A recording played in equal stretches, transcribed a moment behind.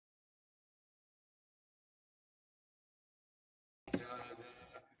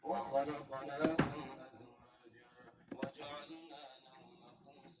وخلقناكم أزواجا وجعلنا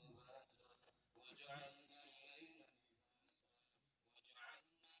نومكم سباتا وجعلنا الليل لباسا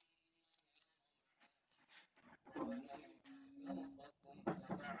وجعلنا النهار فوقكم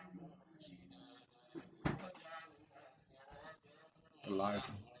سبعا شدادا وجعلنا سراجا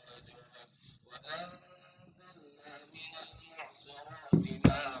وهاجا وأنزلنا من المعصرات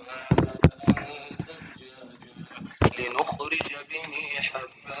ماء ثجاجا لنخرج به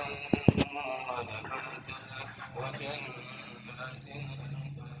حبا ونباتا وجنات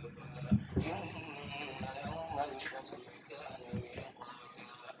ألفافا إن يوم الفصل كان ميقاتا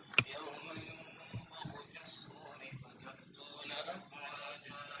يوم ينفخ في الصور فتأتون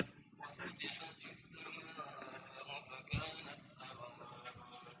أفواجا وفتحت السماء فكانت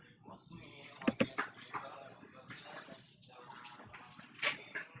أبوابا وسيرت الجبال فكانت سرابا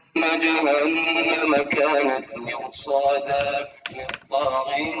إن جهنم كانت مرصادا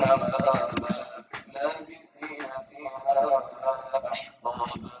للطاغين مآبا لابثين فيها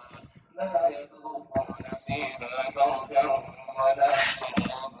أحقابا لا يذوقون فيها بردا ولا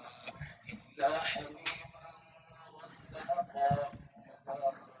شرابا إلا حميما وغساقا جزاء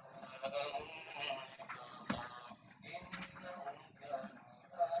وفاقا إنهم كانوا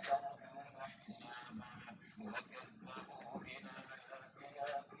لا يرجون حسابا وكذبوا بآياتنا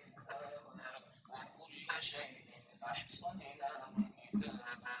كذابا وكل شيء أحصيناه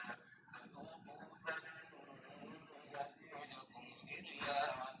كتابا فذوقوا فلن نزيدكم إلا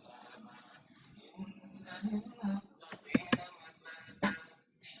عذابا إن للمتقين مفازا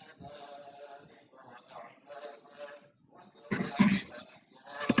حدائق وأعنابا وكواعب أترابا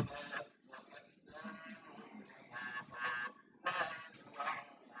وكأسا دهاقا لا يسمعون فيها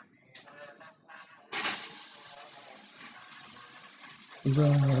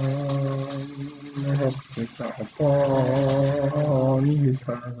لغوا ربك عطاء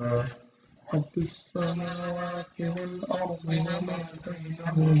مثالا رب السماوات والأرض وما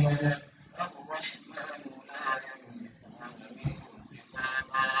بينهما الرحمن لا يملكون منه خطابا يوم يقول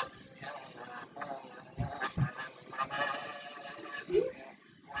الروح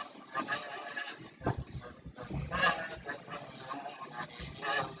والملائكة صفا لا يتكلمون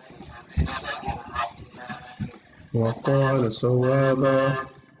إلا من أذن له الرحمن وقال صوابا وقال صوابا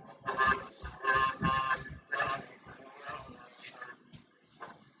ذلك اليوم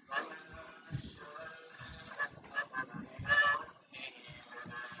الحق فمن شاء اتخذ إلى ربه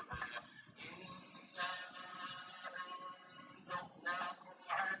مآبا إنا أنذرناكم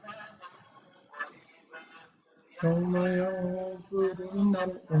عذابا قريبا يوم ينظر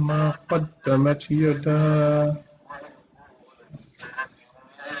المرء ما قدمت يداه ويقول الكافر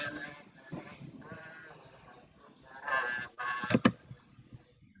يا ليتني كنت ترابا.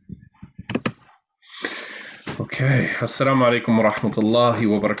 Okay, Assalamu alaikum wa rahmatullahi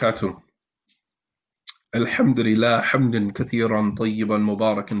wa barakatuh. الحمد لله حمدا كثيرا طيبا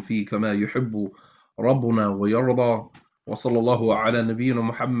مباركا فيه كما يحب ربنا ويرضى وصلى الله على نبينا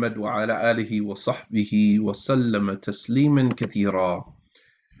محمد وعلى آله وصحبه وسلم تسليما كثيرا.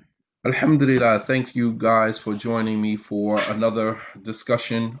 Alhamdulillah, thank you guys for joining me for another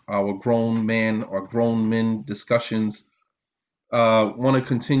discussion, our grown men discussions. Want to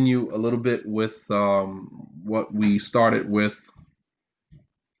continue a little bit with what we started with.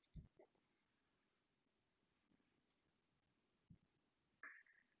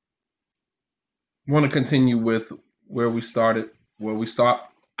 Want to continue with where we stopped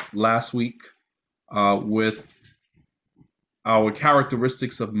last week with our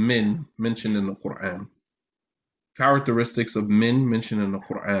characteristics of men mentioned in the Qur'an. Characteristics of men mentioned in the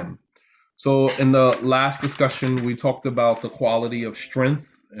Qur'an. So in the last discussion, we talked about the quality of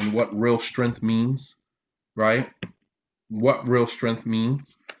strength and what real strength means, right? What real strength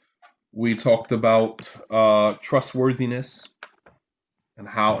means. We talked about trustworthiness and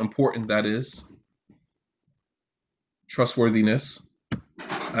how important that is. Trustworthiness.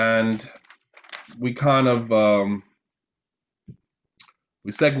 And we kind of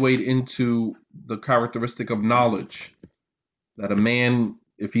we segued into the characteristic of knowledge, that a man,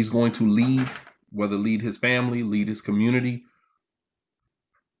 if he's going to lead, whether lead his family, lead his community,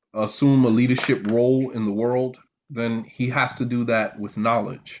 assume a leadership role in the world, then he has to do that with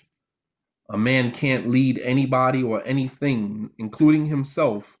knowledge. A man can't lead anybody or anything, including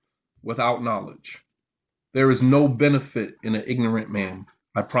himself, without knowledge. There is no benefit in an ignorant man,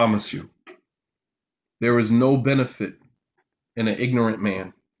 I promise you. There is no benefit in an ignorant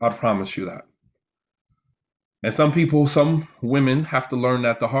man, I promise you that. And some women have to learn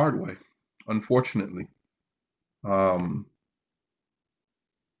that the hard way, unfortunately.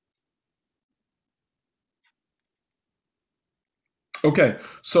 Okay,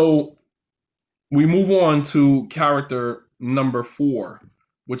 so we move on to character number 4,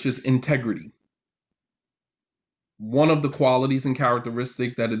 which is integrity. One of the qualities and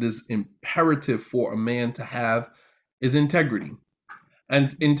characteristic that it is imperative for a man to have is integrity.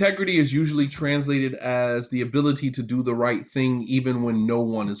 And integrity is usually translated as the ability to do the right thing even when no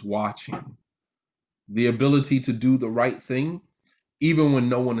one is watching. The ability to do the right thing even when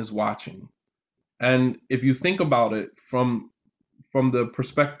no one is watching. And if you think about it from the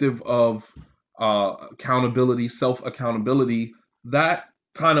perspective of accountability, self accountability, that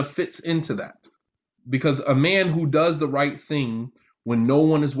kind of fits into that. Because a man who does the right thing when no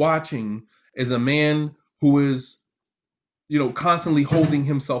one is watching is a man who is, constantly holding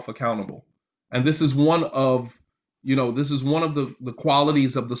himself accountable. And this is one of, the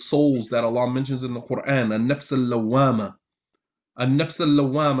qualities of the souls that Allah mentions in the Quran, an-nafs al-lawama. An-nafs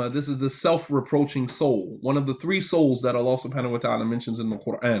al-lawama, this is the self-reproaching soul, one of the 3 souls that Allah subhanahu wa ta'ala mentions in the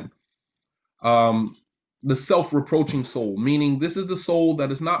Quran. um, the self-reproaching soul, meaning this is the soul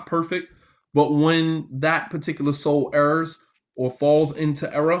that is not perfect, but when that particular soul errs or falls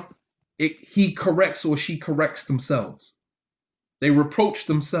into error, he corrects or she corrects themselves. They reproach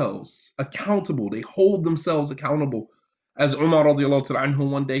themselves, accountable. They hold themselves accountable. As Umar radiallahu ta'ala anhu,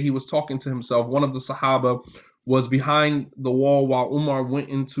 one day he was talking to himself. One of the Sahaba was behind the wall while Umar went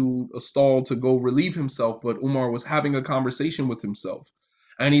into a stall to go relieve himself, but Umar was having a conversation with himself.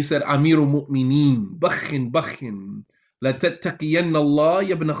 And he said, Amirul Mu'mineen, bakhin, bakhin, la tattaqiyanna Allah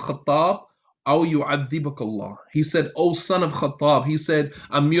ya ibn Khattab, aw yu'adhibak Allah. He said, O son of Khattab, he said,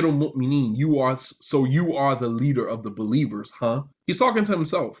 Amirul Mu'mineen, you are the leader of the believers, huh? He's talking to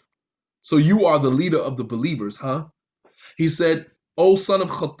himself. So you are the leader of the believers, huh? He said, O son of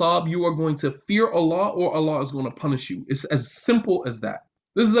Khattab, you are going to fear Allah or Allah is going to punish you. It's as simple as that.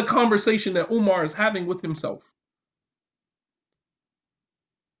 This is a conversation that Umar is having with himself.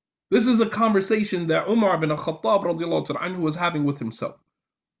 This is a conversation that Umar bin Khattab radiallahu anhu was having with himself.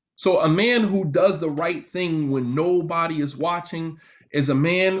 So a man who does the right thing when nobody is watching is a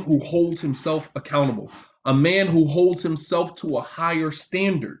man who holds himself accountable, a man who holds himself to a higher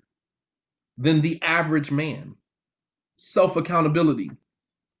standard than the average man. Self accountability.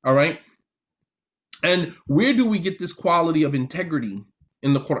 All right. And where do we get this quality of integrity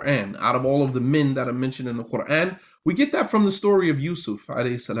in the Quran? Out of all of the men that are mentioned in the Quran, we get that from the story of Yusuf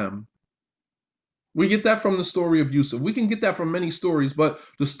alayhi salam. We get that from the story of Yusuf. We can get that from many stories, but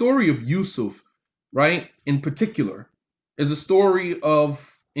the story of Yusuf, right, in particular, is a story of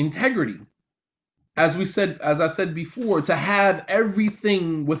integrity. As I said before, to have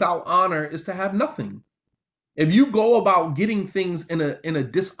everything without honor is to have nothing. If you go about getting things in a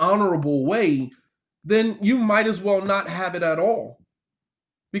dishonorable way, then you might as well not have it at all.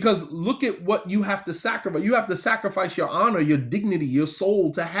 Because look at what you have to sacrifice. You have to sacrifice your honor, your dignity, your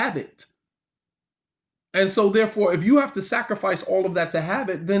soul to have it. And so, therefore, if you have to sacrifice all of that to have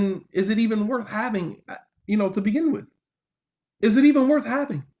it, then is it even worth having, to begin with? Is it even worth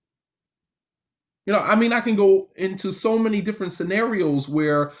having? I can go into so many different scenarios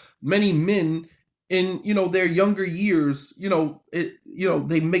where many men in, their younger years,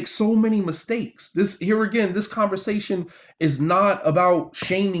 they make so many mistakes. This conversation is not about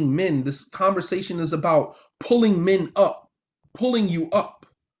shaming men. This conversation is about pulling men up, pulling you up,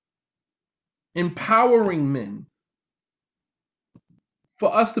 empowering men,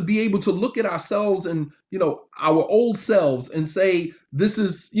 for us to be able to look at ourselves and, our old selves and say, this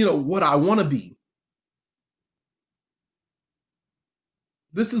is, what I want to be.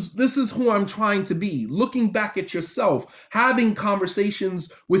 This is who I'm trying to be. Looking back at yourself, having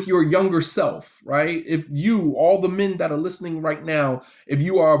conversations with your younger self, right? If you, all the men that are listening right now, if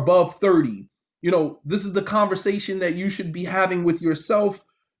you are above 30, this is the conversation that you should be having with yourself,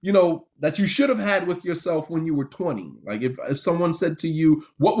 that you should have had with yourself when you were 20. Like if someone said to you,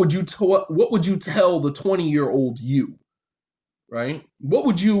 what would you tell the 20-year-old you, right? What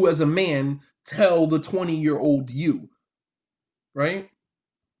would you as a man tell the 20-year-old you, right?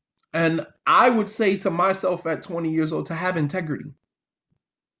 And I would say to myself at 20 years old to have integrity.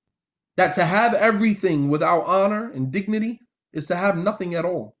 That to have everything without honor and dignity is to have nothing at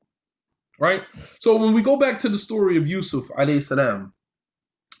all. Right? So when we go back to the story of Yusuf alayhi salam,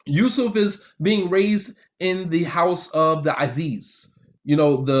 Yusuf is being raised in the house of the Aziz,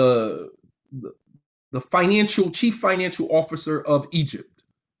 the chief financial officer of Egypt.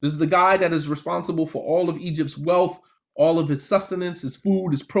 This is the guy that is responsible for all of Egypt's wealth, all of his sustenance, his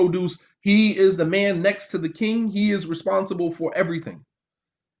food, his produce. He is the man next to the king. He is responsible for everything.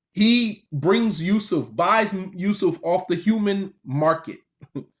 He buys Yusuf off the human market,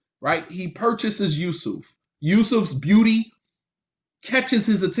 right? He purchases Yusuf. Yusuf's beauty, catches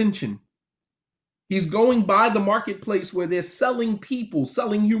his attention. He's going by the marketplace where they're selling people,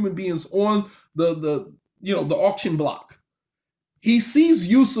 selling human beings on the auction block. He sees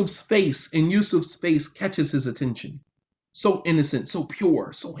Yusuf's face, and Yusuf's face catches his attention. So innocent, so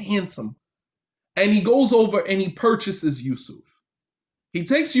pure, so handsome. And he goes over and he purchases Yusuf. He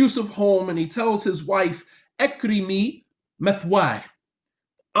takes Yusuf home and he tells his wife, Ekrimi methwai,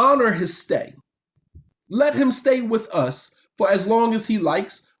 honor his stay. Let him stay with us for as long as he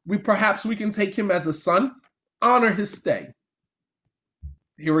likes. Perhaps we can take him as a son. Honor his stay.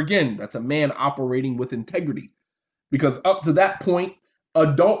 Here again, that's a man operating with integrity. Because up to that point,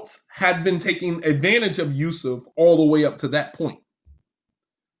 adults had been taking advantage of Yusuf all the way up to that point.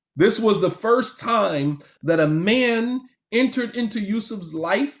 This was the first time that a man entered into Yusuf's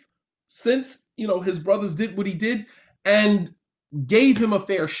life since, his brothers did what he did and gave him a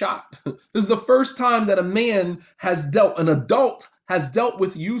fair shot. This is the first time that an adult has dealt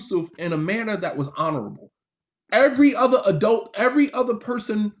with Yusuf in a manner that was honorable. Every other adult, every other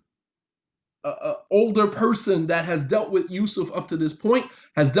person, older person that has dealt with Yusuf up to this point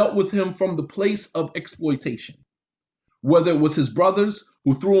has dealt with him from the place of exploitation. Whether it was his brothers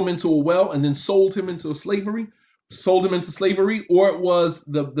who threw him into a well and then sold him into slavery, or it was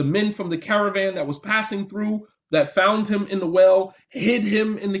the men from the caravan that was passing through that found him in the well, hid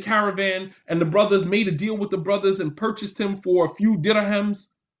him in the caravan, and the brothers made a deal with the brothers and purchased him for a few dirhams,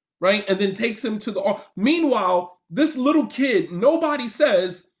 right? And then takes him to the... Meanwhile, this little kid, nobody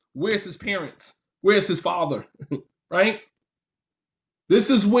says, where's his parents? Where's his father? Right? This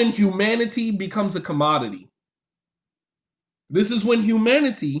is when humanity becomes a commodity. This is when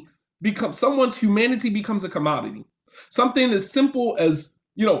someone's humanity becomes a commodity. Something as simple as,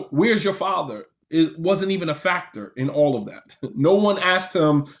 where's your father? It wasn't even a factor in all of that. No one asked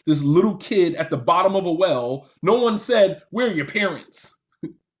him, this little kid at the bottom of a well, no one said, where are your parents?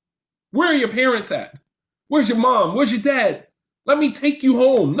 Where are your parents at? Where's your mom? Where's your dad? Let me take you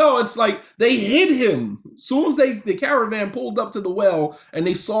home. No, it's like they hid him. As soon as the caravan pulled up to the well and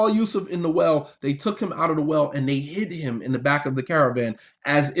they saw Yusuf in the well, they took him out of the well and they hid him in the back of the caravan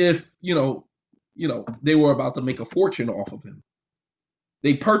as if, they were about to make a fortune off of him.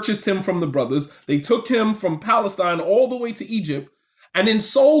 They purchased him from the brothers. They took him from Palestine all the way to Egypt and then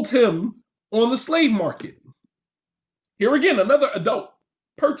sold him on the slave market. Here again, another adult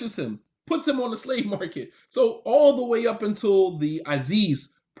purchased him, puts him on the slave market. So all the way up until the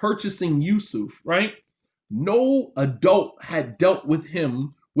Aziz purchasing Yusuf, right? No adult had dealt with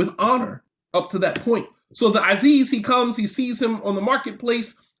him with honor up to that point. So the Aziz, he comes, he sees him on the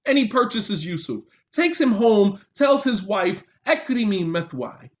marketplace, and he purchases Yusuf, takes him home, tells his wife, Ekrimi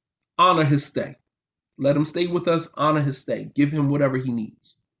methwai, honor his stay. Let him stay with us, honor his stay. Give him whatever he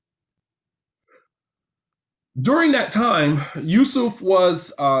needs. During that time, Yusuf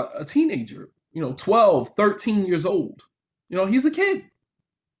was a teenager, 12, 13 years old. He's a kid.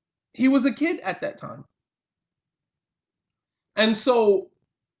 He was a kid at that time. And so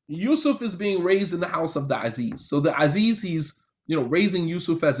Yusuf is being raised in the house of the Aziz. So the Aziz, he's, raising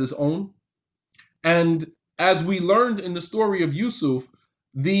Yusuf as his own. And as we learned in the story of Yusuf,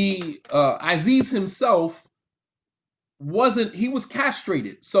 the Aziz himself he was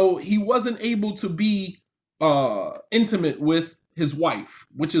castrated. So he wasn't able to be intimate with his wife,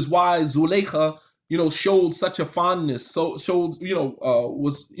 which is why Zuleika, showed such a fondness. So showed,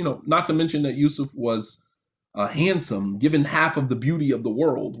 was, not to mention that Yusuf was handsome, given half of the beauty of the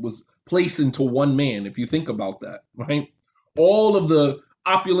world was placed into one man. If you think about that, right? All of the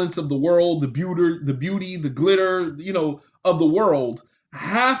opulence of the world, the beauty, the glitter, of the world,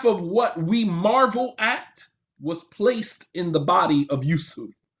 half of what we marvel at was placed in the body of Yusuf.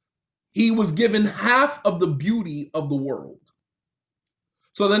 He was given half of the beauty of the world.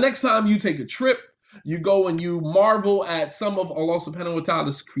 So the next time you take a trip, you go and you marvel at some of Allah subhanahu wa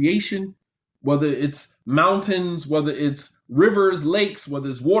ta'ala's creation, whether it's mountains, whether it's rivers, lakes, whether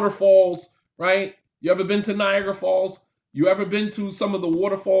it's waterfalls, right? You ever been to Niagara Falls? You ever been to some of the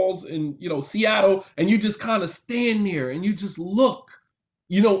waterfalls in, Seattle, and you just kind of stand there and you just look,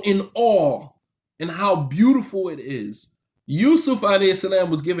 in awe and how beautiful it is. Yusuf alayhi salam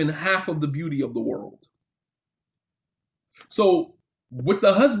was given half of the beauty of the world. So with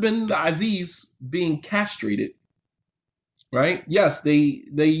the husband, the Aziz, being castrated, right? Yes,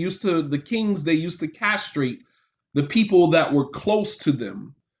 the kings used to castrate the people that were close to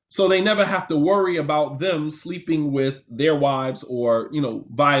them. So they never have to worry about them sleeping with their wives or,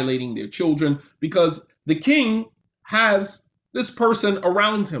 violating their children, because the king has this person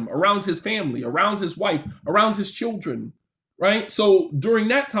around him, around his family, around his wife, around his children, right? So during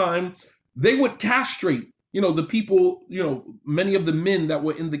that time, they would castrate The people, many of the men that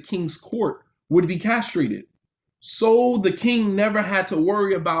were in the king's court would be castrated. So the king never had to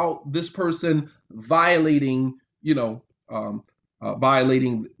worry about this person violating,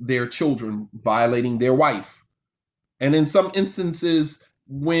 violating their children, violating their wife. And in some instances,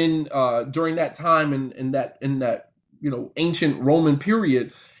 when during that time in that ancient Roman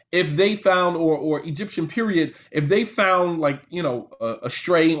period, if they found or Egyptian period, if they found like a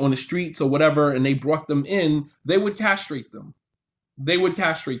stray on the streets or whatever, and they brought them in, they would castrate them. They would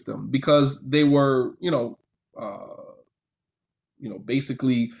castrate them because they were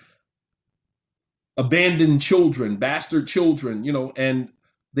basically abandoned children, bastard children, and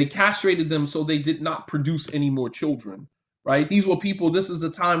they castrated them so they did not produce any more children, right? These were people, this is a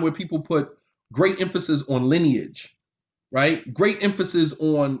time where people put great emphasis on lineage, right? Great emphasis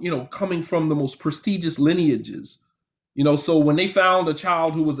on, coming from the most prestigious lineages. So when they found a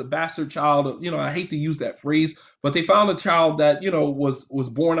child who was a bastard child, I hate to use that phrase, but they found a child that, was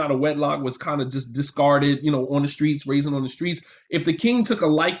born out of wedlock, was kind of just discarded, on the streets, raising on the streets. If the king took a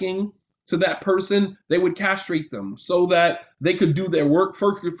liking to that person, they would castrate them so that they could do their work,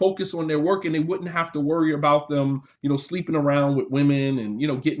 focus on their work, and they wouldn't have to worry about them, sleeping around with women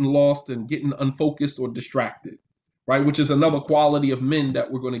and, getting lost and getting unfocused or distracted, right? Which is another quality of men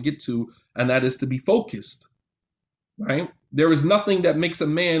that we're going to get to, and that is to be focused, right? There is nothing that makes a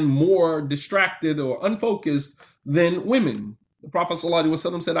man more distracted or unfocused than women. The Prophet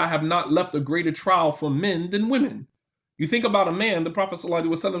ﷺ said, I have not left a greater trial for men than women. You think about a man, the Prophet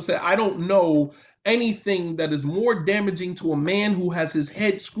ﷺ said, I don't know anything that is more damaging to a man who has his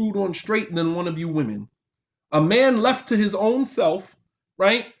head screwed on straight than one of you women. A man left to his own self,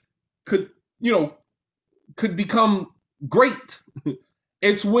 right, could, could become great.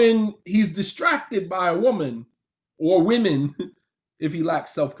 It's when he's distracted by a woman or women, if he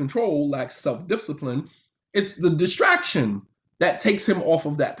lacks self-control, lacks self-discipline, it's the distraction that takes him off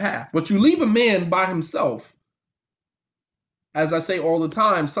of that path. But you leave a man by himself, as I say all the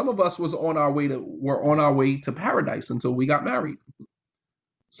time, some of us were on our way to paradise until we got married.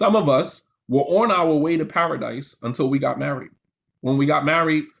 Some of us were on our way to paradise until we got married. When we got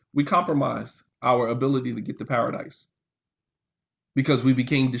married, we compromised our ability to get to paradise because we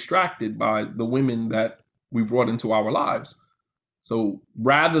became distracted by the women that we brought into our lives. So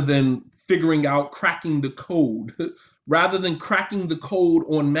rather than figuring out cracking the code, rather than cracking the code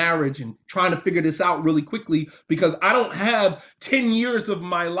on marriage and trying to figure this out really quickly, because I don't have 10 years of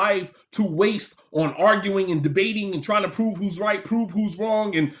my life to waste on arguing and debating and trying to prove who's right, prove who's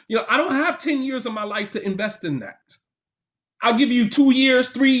wrong. And, I don't have 10 years of my life to invest in that. I'll give you 2 years,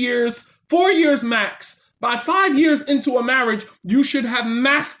 3 years, 4 years max. By 5 years into a marriage, you should have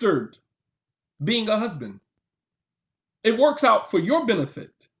mastered being a husband. It works out for your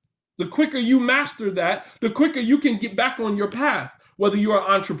benefit. The quicker you master that, the quicker you can get back on your path. Whether you're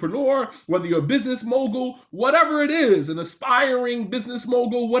an entrepreneur, whether you're a business mogul, whatever it is, an aspiring business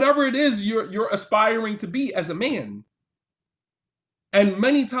mogul, whatever it is you're aspiring to be as a man. And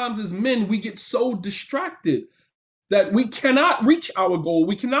many times as men, we get so distracted that we cannot reach our goal.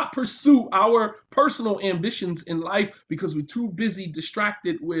 We cannot pursue our personal ambitions in life because we're too busy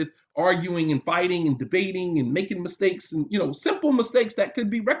distracted with arguing and fighting and debating and making mistakes and, simple mistakes that could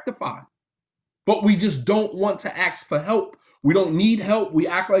be rectified. But we just don't want to ask for help. We don't need help. We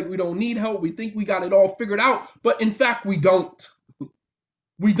act like we don't need help. We think we got it all figured out, but in fact, we don't.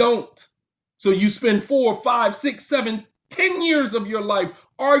 We don't. So you spend 4, 5, 6, 7, 10 years of your life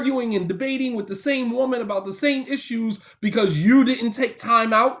arguing and debating with the same woman about the same issues because you didn't take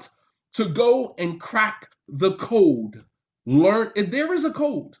time out to go and crack the code. Learn, if there is a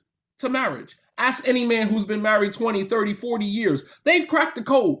code to marriage. Ask any man who's been married 20, 30, 40 years. They've cracked the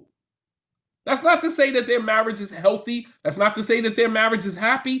code. That's not to say that their marriage is healthy. That's not to say that their marriage is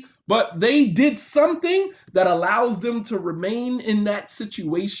happy, but they did something that allows them to remain in that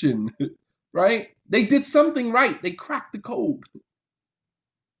situation, right? They did something right. They cracked the code.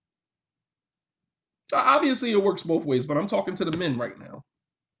 Obviously, it works both ways, but I'm talking to the men right now.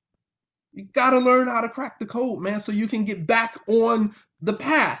 You got to learn how to crack the code, man, so you can get back on the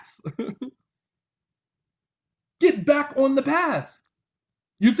path. Get back on the path.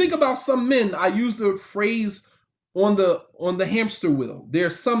 You think about some men, I use the phrase on the hamster wheel. There are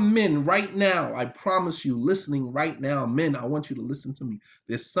some men right now, I promise you, listening right now. Men, I want you to listen to me.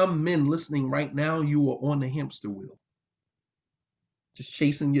 There's some men listening right now, you are on the hamster wheel. Just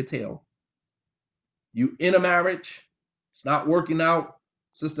chasing your tail. You in a marriage, it's not working out.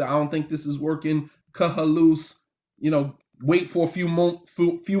 Sister, I don't think this is working. Cut her loose. Wait for a few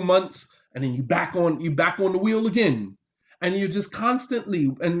months, and then you back on the wheel again. And you're just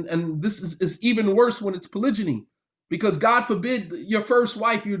constantly, and this is even worse when it's polygyny, because God forbid your first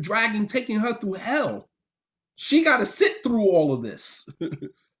wife, you're dragging, taking her through hell. She got to sit through all of this.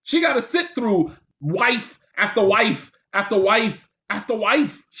 She got to sit through wife after wife after wife after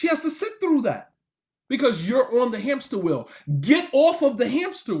wife. She has to sit through that because you're on the hamster wheel. Get off of the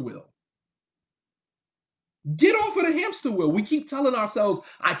hamster wheel. Get off of the hamster wheel. We keep telling ourselves,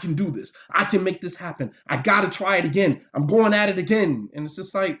 I can do this. I can make this happen. I got to try it again. I'm going at it again. And it's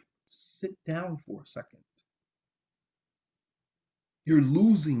just like, sit down for a second. You're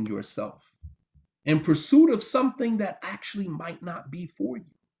losing yourself in pursuit of something that actually might not be for you.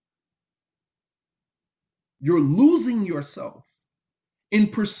 You're losing yourself in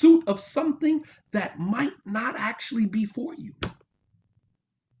pursuit of something that might not actually be for you.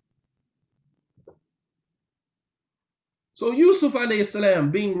 So Yusuf alayhi salam,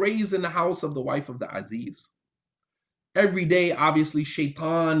 being raised in the house of the wife of the Aziz, every day, obviously,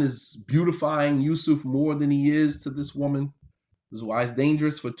 Shaitan is beautifying Yusuf more than he is to this woman. This is why it's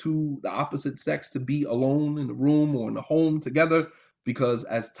dangerous for the opposite sex to be alone in the room or in the home together, because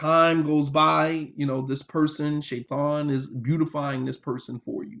as time goes by, this person, Shaitan, is beautifying this person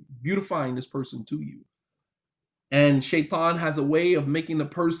for you, beautifying this person to you. And Shaitan has a way of making the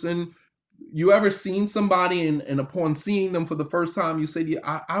person, you ever seen somebody and upon seeing them for the first time, you say,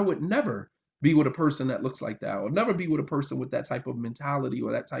 I would never be with a person that looks like that, or never be with a person with that type of mentality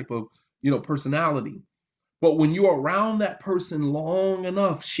or that type of, personality. But when you're around that person long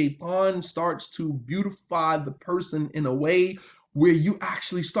enough, Shaitan starts to beautify the person in a way where you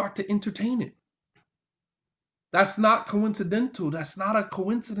actually start to entertain it. That's not coincidental. That's not a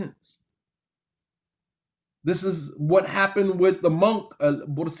coincidence. This is what happened with the monk,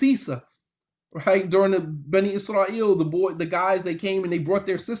 Bursisa, right? During the Beni Israel, the guys, they came and they brought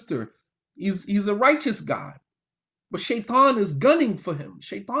their sister. He's a righteous guy, but Shaitan is gunning for him.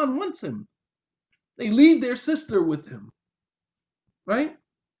 Shaitan wants him. They leave their sister with him, right?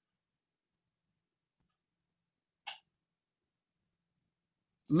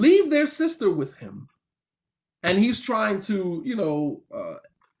 Leave their sister with him. And he's trying to,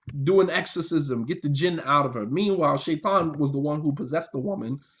 do an exorcism, get the jinn out of her. Meanwhile, Shaitan was the one who possessed the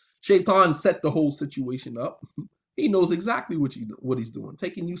woman. Shaitan set the whole situation up. He knows exactly what he's doing,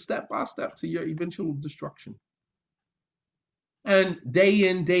 taking you step by step to your eventual destruction. And day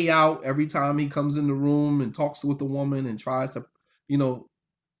in, day out, every time he comes in the room and talks with the woman and tries to,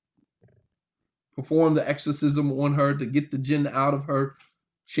 perform the exorcism on her to get the jinn out of her,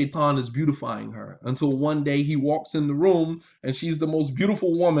 Shaitan is beautifying her until one day he walks in the room and she's the most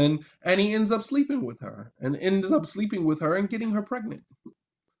beautiful woman, and he ends up sleeping with her and getting her pregnant.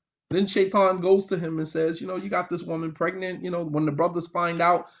 Then Shaitan goes to him and says, you got this woman pregnant. When the brothers find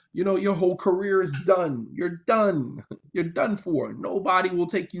out, your whole career is done. You're done. You're done for. Nobody will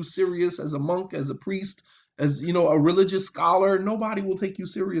take you serious as a monk, as a priest, as, a religious scholar. Nobody will take you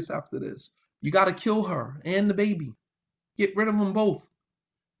serious after this. You got to kill her and the baby. Get rid of them both.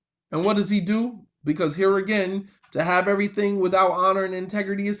 And what does he do? Because here again, to have everything without honor and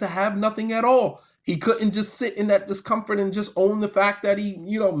integrity is to have nothing at all. He couldn't just sit in that discomfort and just own the fact that he,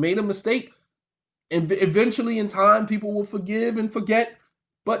 made a mistake. And eventually in time, people will forgive and forget.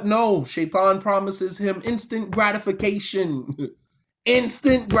 But no, Shaitan promises him instant gratification.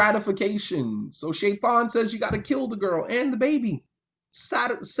 Instant gratification. So Shaitan says you got to kill the girl and the baby.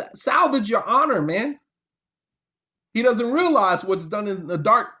 Salvage your honor, man. He doesn't realize what's done in the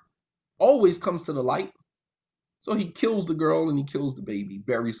dark always comes to the light. So he kills the girl and he kills the baby,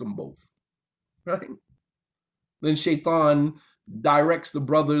 buries them both. Right? Then Shaitan directs the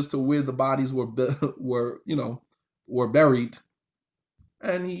brothers to where the bodies were buried.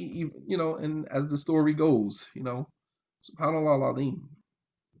 And he and as the story goes, subhanallah al-azim.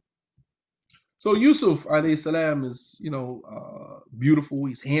 So Yusuf alayhi salam is, beautiful.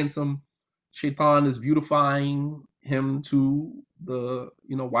 He's handsome. Shaitan is beautifying him to the,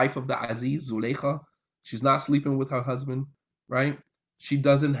 wife of the Aziz, Zuleika. She's not sleeping with her husband, right? She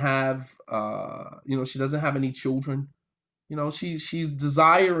doesn't have, she doesn't have any children. She's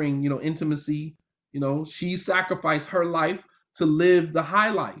desiring, intimacy. She sacrificed her life to live the high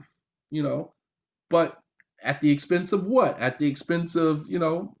life, but at the expense of what? At the expense of,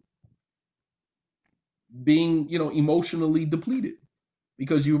 being, emotionally depleted,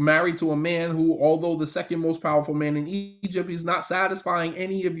 because you're married to a man who, although the second most powerful man in Egypt, is not satisfying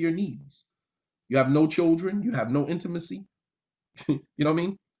any of your needs. You have no children, you have no intimacy. You know what I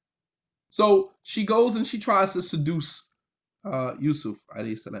mean? So she goes and she tries to seduce Yusuf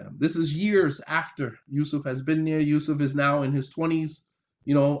alayhi salam. This is years after Yusuf has been there. Yusuf is now in his 20s,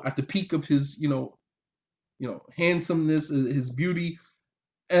 at the peak of his, handsomeness, his beauty.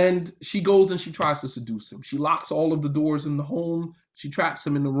 And she goes and she tries to seduce him. She locks all of the doors in the home. She traps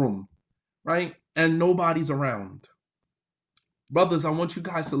him in the room, right? And nobody's around. Brothers, I want you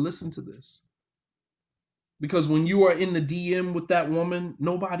guys to listen to this. Because when you are in the DM with that woman,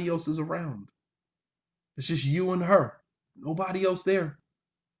 nobody else is around. It's just you and her. Nobody else there.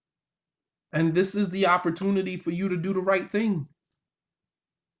 And this is the opportunity for you to do the right thing.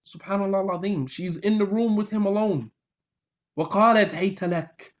 Subhanallah al-Azim. She's in the room with him alone. وَقَالَتْ هَيْتَ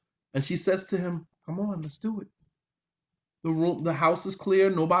لَكَ. And she says to him, come on, let's do it. The house is clear,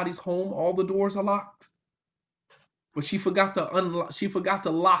 nobody's home, all the doors are locked. But she forgot to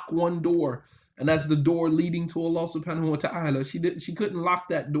lock one door, and that's the door leading to Allah subhanahu wa ta'ala. She couldn't lock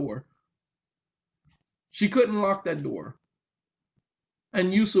that door. She couldn't lock that door.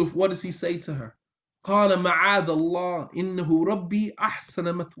 And Yusuf, what does he say to her? قال معاذ الله إنه ربي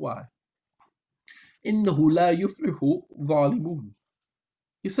أحسن مثواي إنه لا يفلح الظالمون.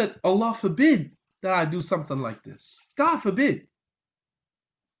 He said, Allah forbid that I do something like this. God forbid.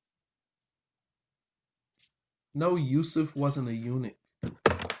 No, Yusuf wasn't a eunuch.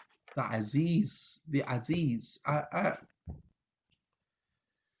 The Aziz.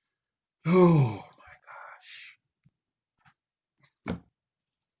 Oh my gosh.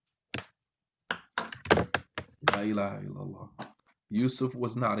 La ilaha illallah. Yusuf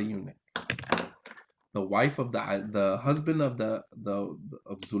was not a eunuch. The wife of the husband of of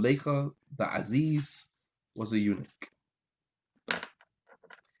Zuleika, the Aziz, was a eunuch.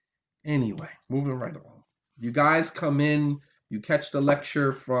 Anyway, moving right along. You guys come in, you catch the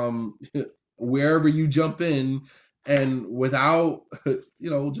lecture from wherever you jump in, and without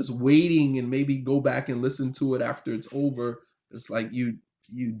just waiting and maybe go back and listen to it after it's over, it's like you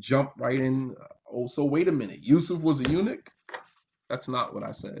jump right in. Oh, so wait a minute, Yusuf was a eunuch? That's not what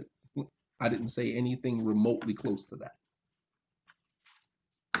I said. I didn't say anything remotely close to that.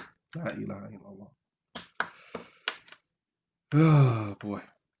 La ilaha illallah. Oh boy.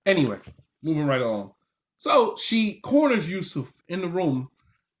 Anyway, moving right along. So she corners Yusuf in the room,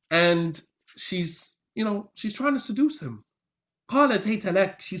 and she's trying to seduce him. قالت هيت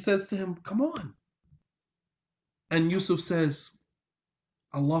لك. She says to him, come on. And Yusuf says,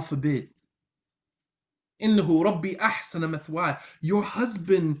 Allah forbid. إنه ربي أحسن مثواي. Your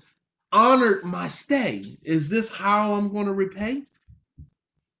husband honored my stay. Is this how I'm going to repay?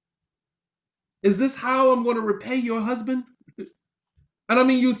 Is this how I'm going to repay your husband? And I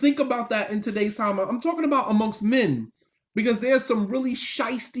mean, you think about that in today's time. I'm talking about amongst men, because there's some really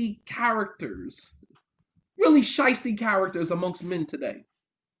shisty characters amongst men today.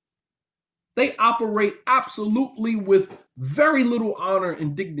 They operate absolutely with very little honor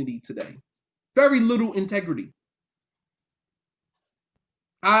and dignity today, very little integrity.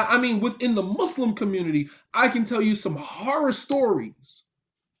 I mean, within the Muslim community, I can tell you some horror stories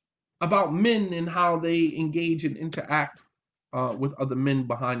about men and how they engage and interact with other men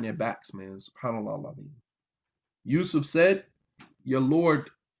behind their backs, man. SubhanAllah. Yusuf said, your Lord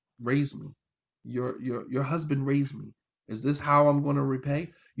raised me. Your husband raised me. Is this how I'm going to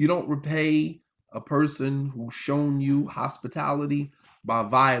repay? You don't repay a person who's shown you hospitality by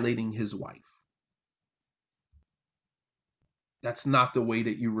violating his wife. That's not the way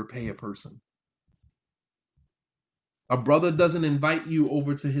that you repay a person. A brother doesn't invite you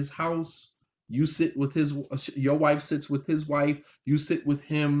over to his house. You sit with your wife sits with his wife. You sit with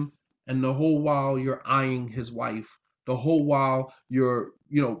him, and the whole while you're eyeing his wife. The whole while you're,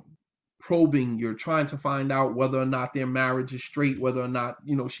 probing. You're trying to find out whether or not their marriage is straight, whether or not,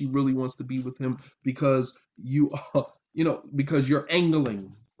 she really wants to be with him, because because you're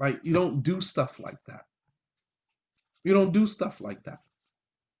angling, right? You don't do stuff like that. You don't do stuff like that.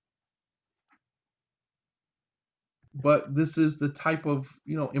 But this is the type of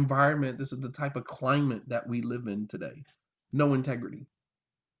environment, this is the type of climate that we live in today. No integrity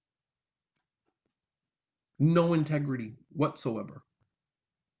whatsoever.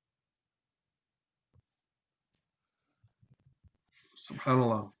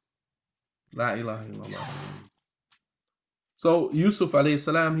 Subhanallah. La ilaha illallah. So Yusuf alayhi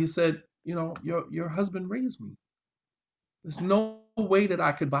salam, he said, your husband raised me. There's no way that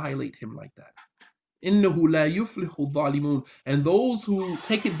I could violate him like that. إِنَّهُ لَا يُفْلِحُ الظَّالِمُونَ. And those who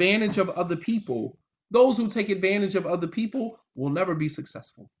take advantage of other people, will never be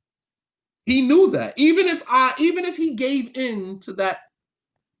successful. He knew that. Even if he gave in to that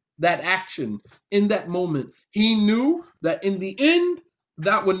action in that moment, he knew that in the end,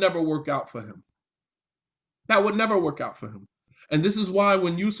 that would never work out for him. That would never work out for him. And this is why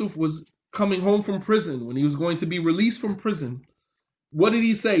when Yusuf was coming home from prison, when he was going to be released from prison, what did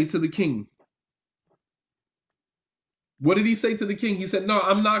he say to the king? What did he say to the king? He said, no,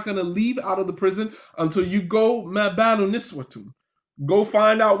 I'm not going to leave out of the prison until you go mabalu niswatu. Go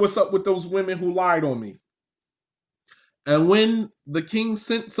find out what's up with those women who lied on me. And when the king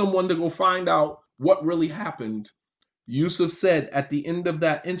sent someone to go find out what really happened, Yusuf said at the end of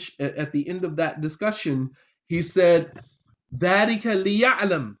that discussion, he said, ذَلِكَ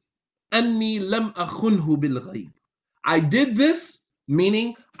لِيَعْلَمْ أَنِّي لَمْ أَخُنْهُ بِالْغَيْبِ. I did this,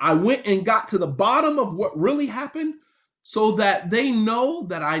 meaning I went and got to the bottom of what really happened so that they know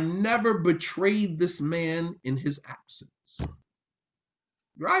that I never betrayed this man in his absence.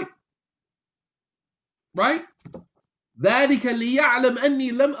 Right? Right? ذَلِكَ لِيَعْلَمْ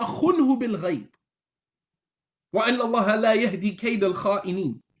أَنِّي لَمْ أَخُنْهُ بِالْغَيْبِ وَأَنَّ اللَّهَ لَا يَهْدِي كَيْدَ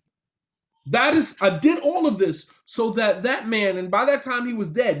الْخَائِنِينَ. That is, I did all of this so that that man, and by that time he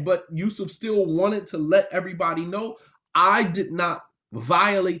was dead, but Yusuf still wanted to let everybody know I did not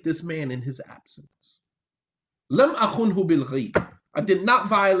violate this man in his absence. Lam akhunhu bil ghaib. I did not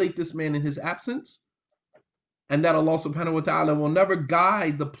violate this man in his absence, and that Allah subhanahu wa ta'ala will never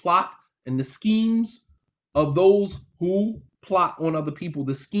guide the plot and the schemes of those who plot on other people,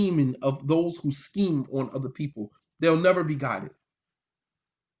 the scheming of those who scheme on other people. They'll never be guided.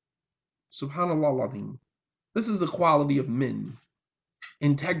 Subhanallah al-Azim. This is the quality of men,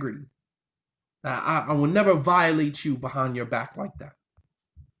 integrity. I will never violate you behind your back like that.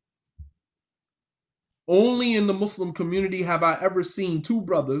 Only in the Muslim community have I ever seen two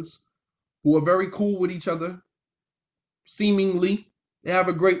brothers who are very cool with each other, seemingly. They have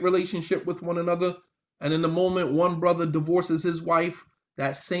a great relationship with one another. And in the moment one brother divorces his wife,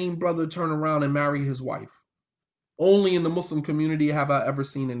 that same brother turn around and marry his wife. Only in the Muslim community have I ever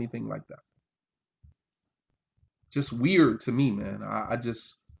seen anything like that. Just weird to me, man. I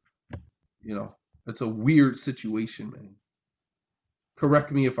just, it's a weird situation, man.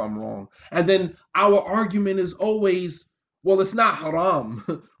 Correct me if I'm wrong. And then our argument is always, well, it's not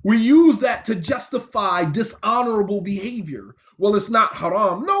haram. We use that to justify dishonorable behavior. Well, it's not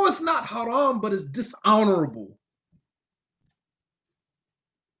haram. No, it's not haram, but it's dishonorable.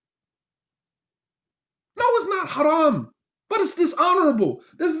 No, it's not haram, but it's dishonorable.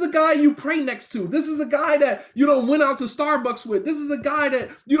 This is a guy you pray next to. This is a guy that you don't went out to Starbucks with. This is a guy that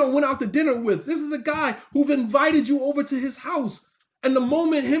you don't went out to dinner with. This is a guy who've invited you over to his house. And the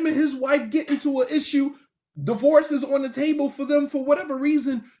moment him and his wife get into an issue, divorce is on the table for them for whatever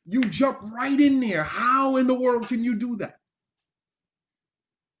reason, you jump right in there. How in the world can you do that?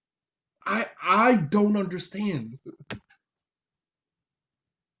 I don't understand.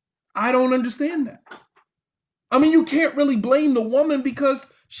 I don't understand that. I mean, you can't really blame the woman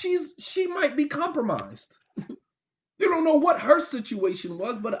because she might be compromised. You don't know what her situation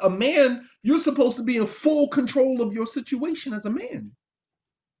was, but a man, you're supposed to be in full control of your situation as a man.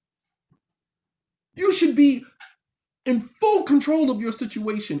 You should be in full control of your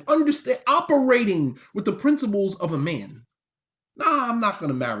situation, understand, operating with the principles of a man. Nah, I'm not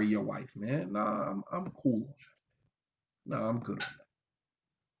gonna marry your wife, man. Nah, I'm cool. Nah, I'm good on that.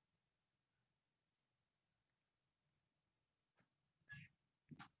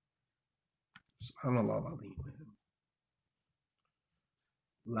 SubhanAllah, man.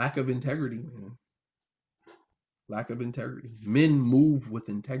 Lack of integrity, man. Lack of integrity. Men move with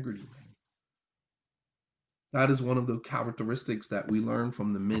integrity, man. That is one of the characteristics that we learn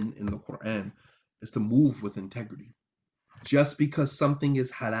from the men in the Qur'an, is to move with integrity. Just because something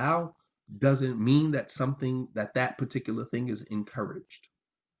is halal doesn't mean that that particular thing is encouraged.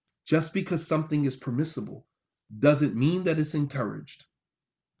 Just because something is permissible doesn't mean that it's encouraged.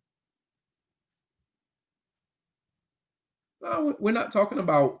 We're not talking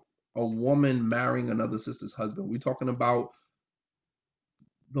about a woman marrying another sister's husband. We're talking about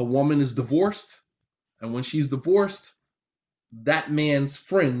the woman is divorced, and when she's divorced, that man's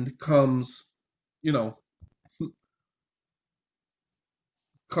friend comes,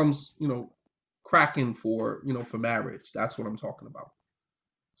 cracking for marriage. That's what I'm talking about.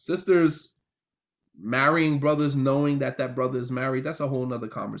 Sisters marrying brothers knowing that that brother is married, that's a whole nother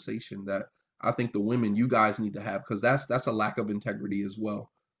conversation that I think the women, you guys need to have, because that's a lack of integrity as well.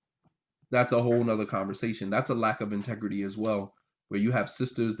 That's a whole nother conversation. That's a lack of integrity as well, where you have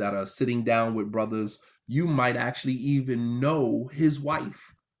sisters that are sitting down with brothers. You might actually even know his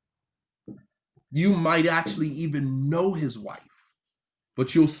wife. You might actually even know his wife,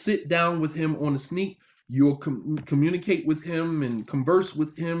 but you'll sit down with him on a sneak. You'll communicate with him and converse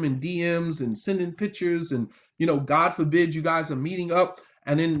with him in DMs and sending pictures, and God forbid you guys are meeting up,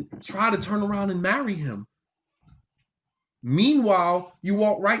 and then try to turn around and marry him. Meanwhile, you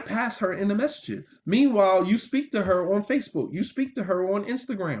walk right past her in the masjid. Meanwhile, you speak to her on Facebook. You speak to her on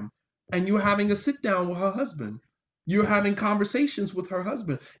Instagram, and you're having a sit down with her husband. You're having conversations with her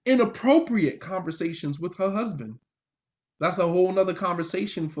husband, inappropriate conversations with her husband. That's a whole nother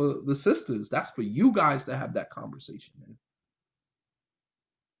conversation for the sisters. That's for you guys to have that conversation, man.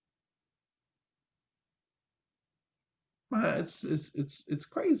 Man, it's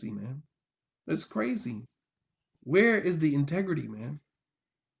crazy, man. It's crazy. Where is the integrity, man?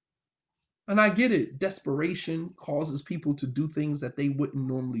 And I get it. Desperation causes people to do things that they wouldn't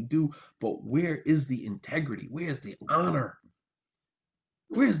normally do. But where is the integrity? Where's the honor?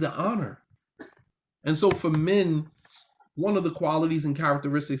 Where's the honor? And so for men, one of the qualities and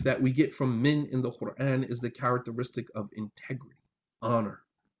characteristics that we get from men in the Qur'an is the characteristic of integrity, honor.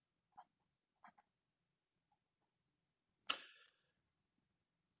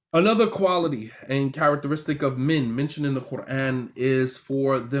 Another quality and characteristic of men mentioned in the Quran is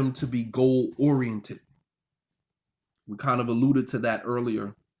for them to be goal oriented. We kind of alluded to that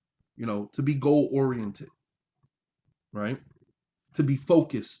earlier, to be goal oriented, right? To be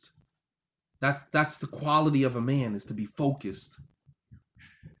focused. That's the quality of a man, is to be focused.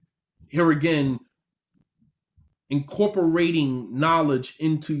 Here again, incorporating knowledge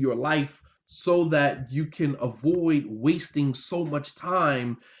into your life so that you can avoid wasting so much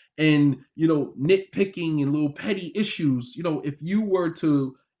time and nitpicking and little petty issues. If you were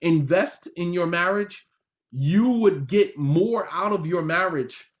to invest in your marriage, you would get more out of your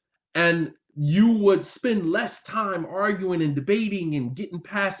marriage, and you would spend less time arguing and debating and getting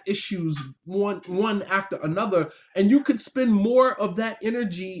past issues one after another, and you could spend more of that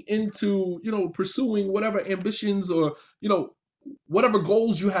energy into pursuing whatever ambitions or whatever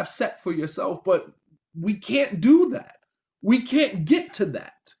goals you have set for yourself. But we can't do that. We can't get to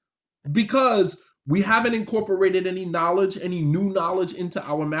that because we haven't incorporated any new knowledge into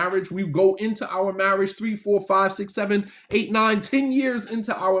our marriage. We go into our marriage 3, 4, 5, 6, 7, 8, 9, 10 years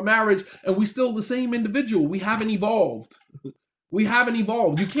into our marriage, and we still the same individual. We haven't evolved. We haven't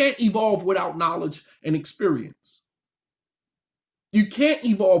evolved. You can't evolve without knowledge and experience. You can't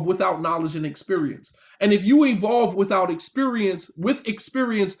evolve without knowledge and experience. And if you evolve without experience,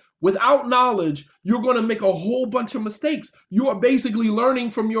 without knowledge, you're going to make a whole bunch of mistakes. You are basically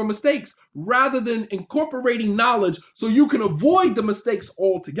learning from your mistakes rather than incorporating knowledge so you can avoid the mistakes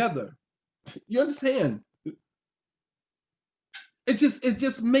altogether. You understand? It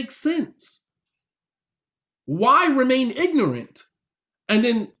just makes sense. Why remain ignorant and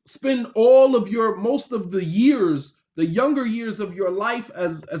then spend most of the years, the younger years of your life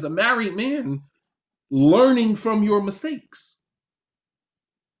as a married man, learning from your mistakes?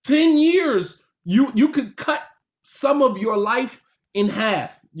 10 years, you could cut some of your life in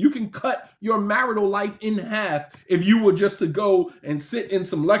half. You can cut your marital life in half if you were just to go and sit in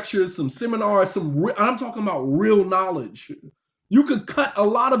some lectures, some seminars, I'm talking about real knowledge. You could cut a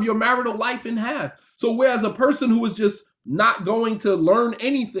lot of your marital life in half. So whereas a person who is just not going to learn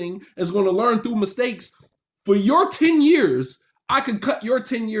anything is going to learn through mistakes, for your 10 years, I could cut your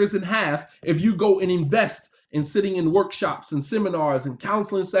 10 years in half if you go and invest in sitting in workshops and seminars and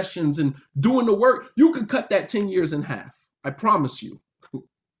counseling sessions and doing the work. You could cut that 10 years in half. I promise you.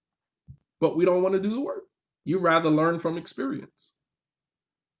 But we don't want to do the work. You rather learn from experience.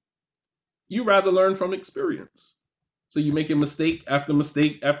 You rather learn from experience. So you make a mistake after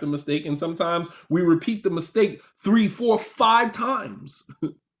mistake after mistake, and sometimes we repeat the mistake 3, 4, 5 times.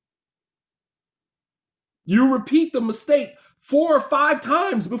 You repeat the mistake 4 or 5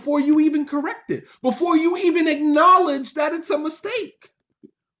 times before you even correct it, before you even acknowledge that it's a mistake.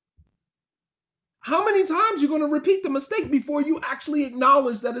 How many times are you going to repeat the mistake before you actually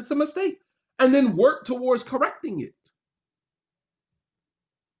acknowledge that it's a mistake and then work towards correcting it?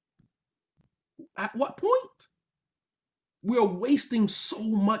 At what point? We're wasting so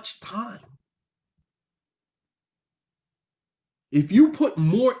much time. If you put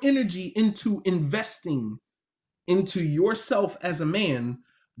more energy into investing into yourself as a man,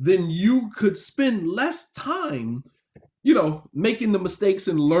 then you could spend less time, making the mistakes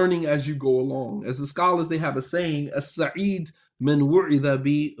and learning as you go along. As the scholars, they have a saying, as-sa'id man wu'idha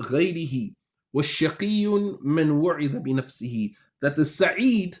bi ghayrihi wa shaqiyun man wu'idha bi nafsihi, that the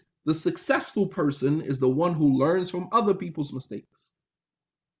sa'id, the successful person, is the one who learns from other people's mistakes.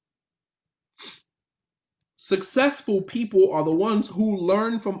 Successful people are the ones who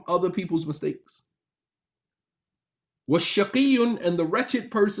learn from other people's mistakes. Washaqiyun, and the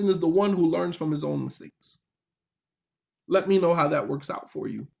wretched person is the one who learns from his own mistakes. Let me know how that works out for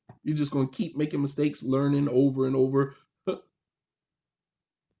you. You're just going to keep making mistakes, learning over and over.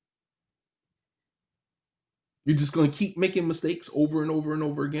 You're just going to keep making mistakes over and over and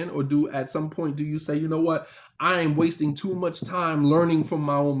over again? Or do at some point do you say, you know what, I am wasting too much time learning from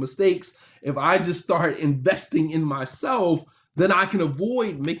my own mistakes. If I just start investing in myself, then I can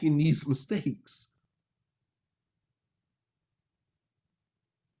avoid making these mistakes.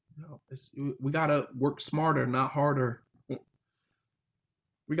 No, we got to work smarter, not harder.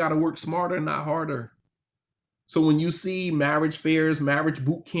 We got to work smarter, not harder. So when you see marriage fairs, marriage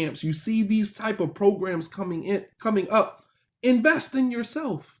boot camps, you see these type of programs coming up, invest in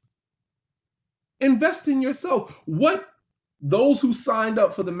yourself. Invest in yourself. What those who signed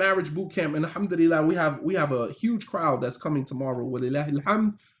up for the marriage boot camp, and alhamdulillah, we have a huge crowd that's coming tomorrow. Walillahi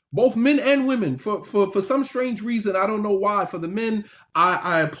alhamd, both men and women. For some strange reason, I don't know why. For the men,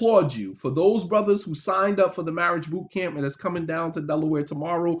 I applaud you. For those brothers who signed up for the marriage boot camp and it's coming down to Delaware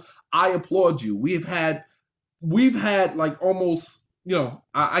tomorrow, I applaud you. We've had like almost,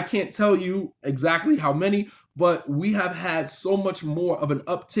 I can't tell you exactly how many, but we have had so much more of an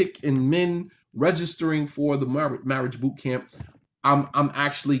uptick in men registering for the marriage boot camp. I'm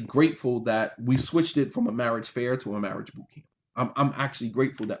actually grateful that we switched it from a marriage fair to a marriage boot camp. I'm actually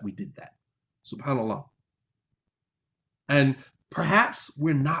grateful that we did that. Subhanallah. And perhaps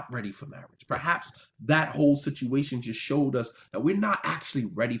we're not ready for marriage. Perhaps that whole situation just showed us that we're not actually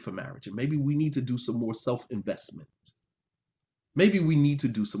ready for marriage. And maybe we need to do some more self-investment. Maybe we need to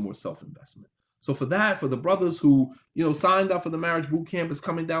do some more self-investment. So for that, for the brothers who, signed up for the marriage boot camp is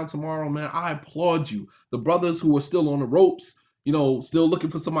coming down tomorrow, man, I applaud you. The brothers who are still on the ropes, still looking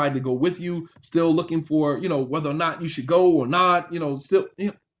for somebody to go with you, still looking for, whether or not you should go or not, still,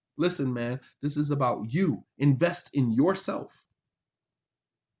 listen, man, this is about you. Invest in yourself.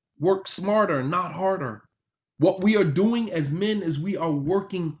 Work smarter, not harder. What we are doing as men is we are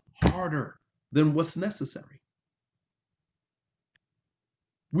working harder than what's necessary.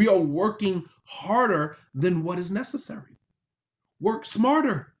 We are working harder than what is necessary. Work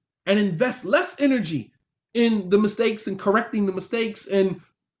smarter and invest less energy in the mistakes and correcting the mistakes, and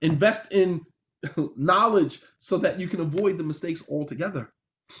invest in knowledge so that you can avoid the mistakes altogether.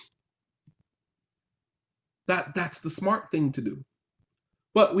 That's the smart thing to do.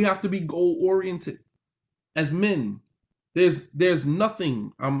 But we have to be goal oriented as men. There's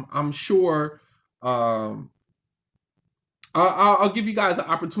nothing. I'm sure. I'll give you guys an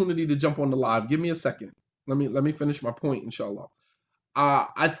opportunity to jump on the live. Give me a second. Let me finish my point, inshallah.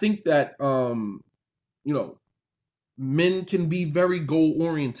 I think that men can be very goal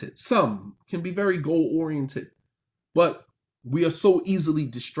oriented. Some can be very goal oriented, but we are so easily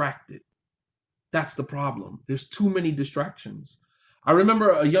distracted. That's the problem. There's too many distractions. I remember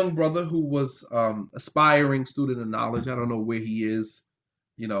a young brother who was aspiring student of knowledge. I don't know where he is.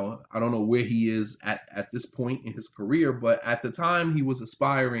 I don't know where he is at this point in his career, but at the time he was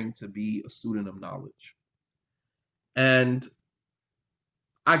aspiring to be a student of knowledge. And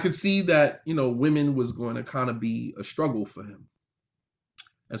I could see that, women was going to kind of be a struggle for him.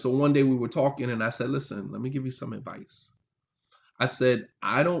 And so one day we were talking and I said, listen, let me give you some advice. I said,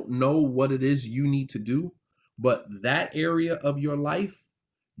 I don't know what it is you need to do, but that area of your life,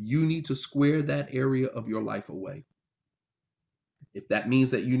 you need to square that area of your life away. If that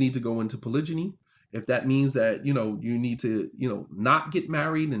means that you need to go into polygyny, if that means that, you need to, not get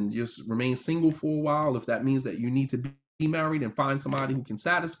married and just remain single for a while, if that means that you need to be married and find somebody who can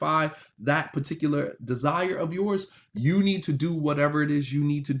satisfy that particular desire of yours, you need to do whatever it is you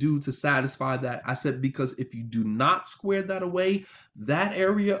need to do to satisfy that. I said, because if you do not square that away, that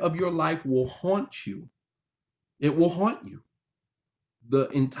area of your life will haunt you. It will haunt you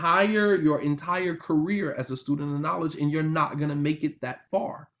your entire career as a student of knowledge, and you're not going to make it that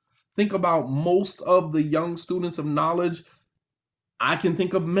far. Think about most of the young students of knowledge. I can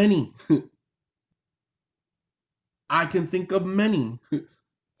think of many. I can think of many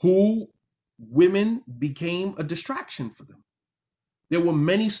who women became a distraction for them. There were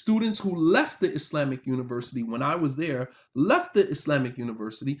many students who left the Islamic University when I was there, left the Islamic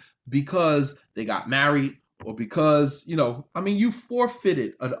University because they got married, or because, you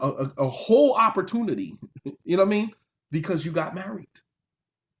forfeited a whole opportunity, because you got married.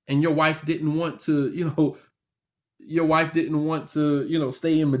 And your wife didn't want to,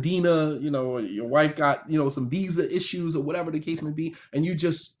 stay in Medina, your wife got, some visa issues or whatever the case may be, and you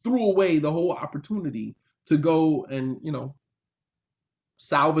just threw away the whole opportunity to go and,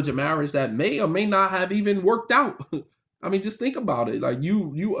 salvage a marriage that may or may not have even worked out. Just think about it. Like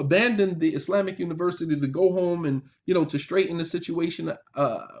you abandoned the Islamic University to go home and, to straighten the situation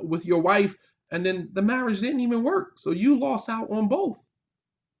with your wife, and then the marriage didn't even work. So you lost out on both.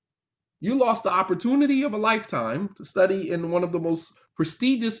 You lost the opportunity of a lifetime to study in one of the most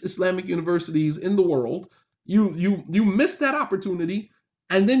prestigious Islamic universities in the world, You missed that opportunity,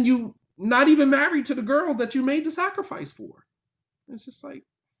 and then you not even married to the girl that you made the sacrifice for. It's just like,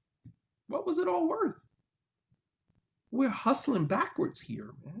 what was it all worth? We're hustling backwards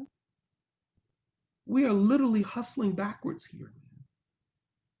here, man. We are literally hustling backwards here, man.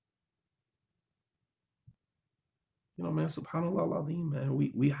 You know, man, subhanAllah al-Azim, man.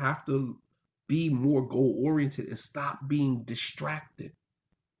 We have to be more goal oriented and stop being distracted.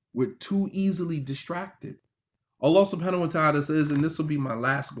 We're too easily distracted. Allah subhanahu wa ta'ala says, and this will be my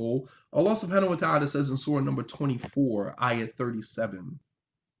last goal. Allah subhanahu wa ta'ala says in surah number 24, ayah 37.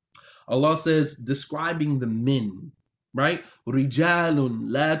 Allah says, describing the men, right? رِجَالٌ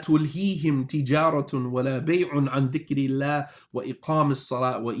لَا تُلْهِيهِمْ تِجَارَةٌ وَلَا بَيْعٌ عَنْ ذِكْرِ اللَّهِ وَإِقَامِ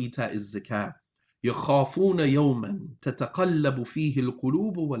الصَّلَاةِ وَإِيتَاءِ الزَّكَاةِ يَخَافُونَ يَوْمًا تَتَقَلَّبُ فِيهِ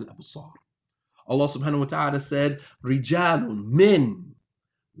الْقُلُوبُ وَالْأَبْصَارُ. Allah subhanahu wa ta'ala said, رِجَالٌ, men,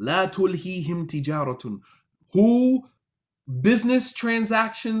 لَا تُلْهِيهِمْ تِجَارَةٌ, who business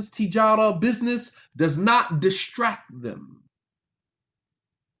transactions, tijara, business, does not distract them.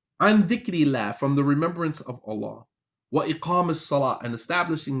 An dhikrillah, from the remembrance of Allah. Wa iqam salah, and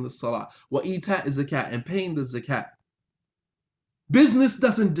establishing the salah. Wa ita zakat, and paying the zakat. Business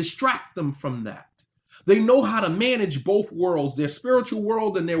doesn't distract them from that. They know how to manage both worlds, their spiritual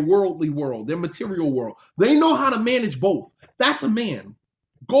world and their worldly world, their material world. They know how to manage both. That's a man.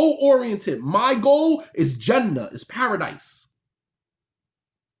 Goal oriented. My goal is Jannah, is paradise.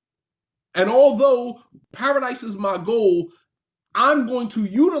 And although paradise is my goal, I'm going to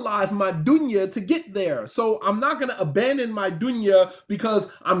utilize my dunya to get there. So I'm not going to abandon my dunya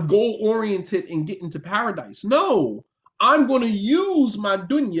because I'm goal oriented and get into paradise. No, I'm going to use my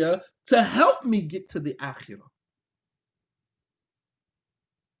dunya to help me get to the akhirah.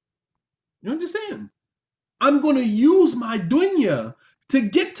 You understand? I'm going to use my dunya to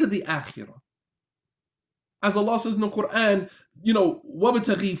get to the akhirah. As Allah says in the Qur'an, you know,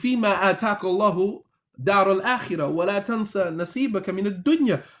 وَابْتَغِي فِي مَا آتَاكَ اللَّهُ دَارَ الْآخِرَةِ وَلَا تَنْسَ نَصِيبَكَ مِنَ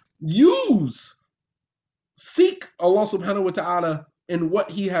الدُّنْيَا. Seek Allah subhanahu wa ta'ala in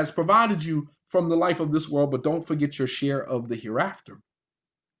what He has provided you from the life of this world, but don't forget your share of the hereafter.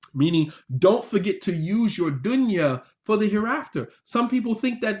 Meaning, don't forget to use your dunya for the hereafter. Some people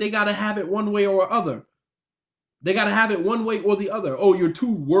think that they got to have it one way or other. They got to have it one way or the other. Oh, you're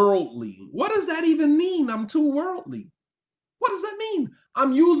too worldly. What does that even mean? I'm too worldly. What does that mean?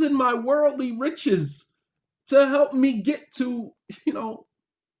 I'm using my worldly riches to help me get to, you know,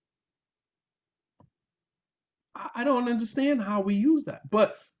 I don't understand how we use that.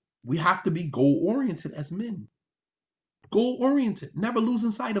 But we have to be goal-oriented as men. Goal-oriented, never losing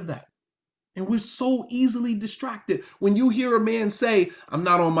sight of that. And we're so easily distracted. When you hear a man say, I'm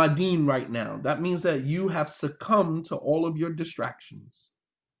not on my deen right now, that means that you have succumbed to all of your distractions.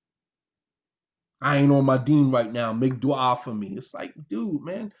 I ain't on my deen right now. Make dua for me. It's like, dude,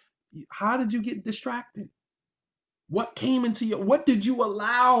 man, how did you get distracted? What came into your, what did you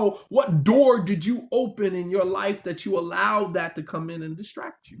allow? What door did you open in your life that you allowed that to come in and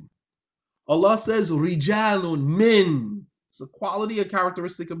distract you? Allah says, rijalun, men. It's a quality, a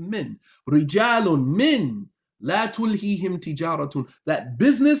characteristic of men. Rijalun, men. La tulhihim tijaratun. That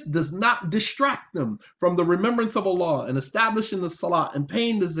business does not distract them from the remembrance of Allah and establishing the salah and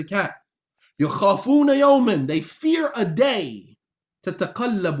paying the zakat. يَخَافُونَ يَوْمًا. They fear a day.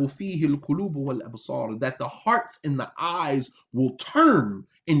 تَتَقَلَّبُ فِيهِ الْقُلُوبُ وَالْأَبْصَارُ. That the hearts and the eyes will turn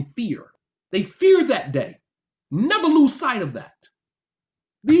in fear. They fear that day. Never lose sight of that.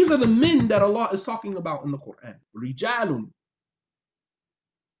 These are the men that Allah is talking about in the Qur'an. Rijalun.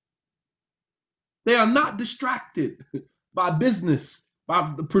 They are not distracted by business,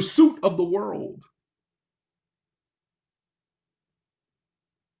 by the pursuit of the world,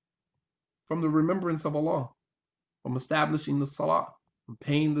 from the remembrance of Allah, from establishing the salah, from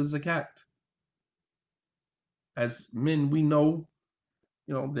paying the zakat. As men, we know,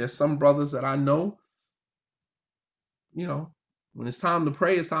 you know, there's some brothers that I know, you know, when it's time to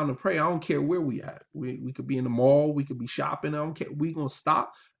pray, it's time to pray. I don't care where we at. We could be in the mall, we could be shopping. I don't care. We're going to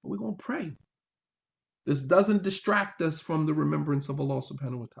stop and we're going to pray. This doesn't distract us from the remembrance of Allah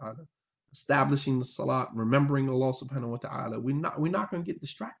subhanahu wa ta'ala. Establishing the salat, remembering Allah subhanahu wa ta'ala. We're not going to get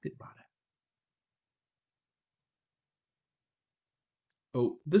distracted by that.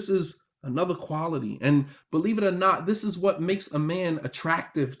 So this is another quality. And believe it or not, this is what makes a man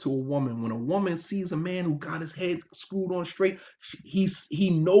attractive to a woman. When a woman sees a man who got his head screwed on straight,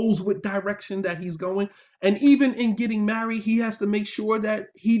 he knows what direction that he's going. And even in getting married, he has to make sure that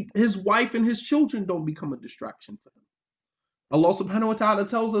his wife and his children don't become a distraction for him. Allah subhanahu wa ta'ala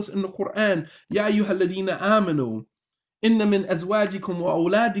tells us in the Quran, Ya ayyuhalladhina amanu, إن من أزواجكم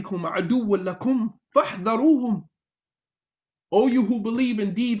وأولادكم عدوا لكم فاحذروهم. O you who believe,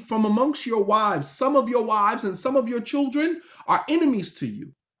 indeed, from amongst your wives, some of your wives and some of your children are enemies to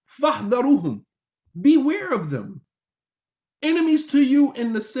you. فاحذروهم. Beware of them. Enemies to you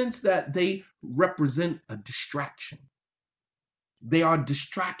in the sense that they represent a distraction. They are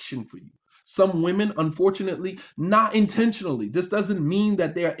distraction for you. Some women, unfortunately, not intentionally. This doesn't mean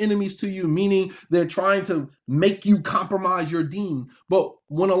that they are enemies to you, meaning they're trying to make you compromise your deen. But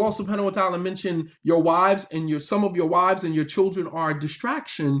when Allah subhanahu wa ta'ala mentioned your wives and some of your wives and your children are a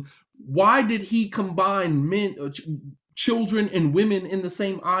distraction, why did he combine men, children and women in the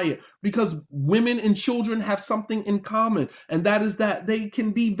same ayah? Because women and children have something in common, and that is that they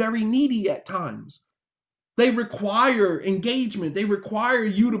can be very needy at times. They require engagement. They require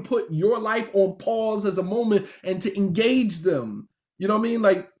you to put your life on pause as a moment and to engage them. You know what I mean?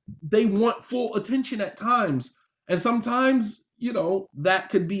 Like they want full attention at times. And sometimes, that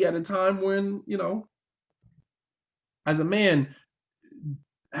could be at a time when, as a man,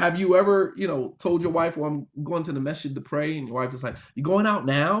 have you ever, told your wife, well, I'm going to the masjid to pray, and your wife is like, you going out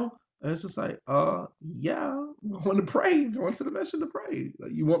now? And it's just like, yeah, I'm going to pray, going to the masjid to pray.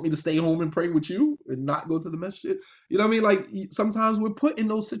 Like, you want me to stay home and pray with you and not go to the masjid? You know what I mean? Like sometimes we're put in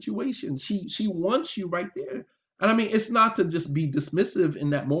those situations. She wants you right there. And I mean, it's not to just be dismissive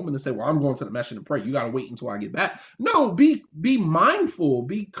in that moment and say, well, I'm going to the masjid to pray. You got to wait until I get back. No, be mindful,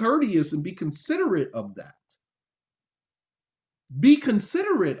 be courteous, and be considerate of that. Be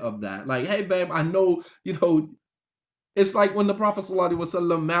considerate of that. Like, hey, babe, I know, it's like when the Prophet Sallallahu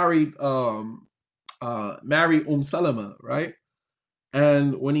Alaihi Wasallam married Salama, right?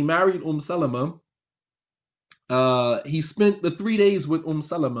 And when he married Salama, he spent the 3 days with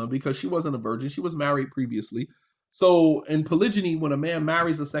Salama because she wasn't a virgin. She was married previously. So in polygyny, when a man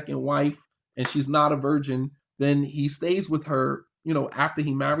marries a second wife and she's not a virgin, then he stays with her, after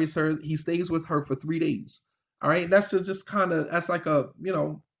he marries her, he stays with her for 3 days. All right. That's just kind of, that's like a,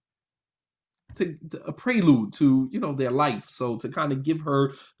 to a prelude to their life, so to kind of give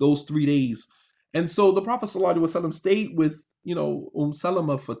her those 3 days. And so the Prophet sallallahu alaihi wasallam stayed with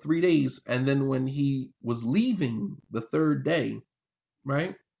Salama for 3 days, and then when he was leaving the third day,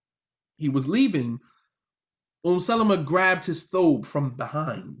 right, he was leaving, Salama grabbed his thobe from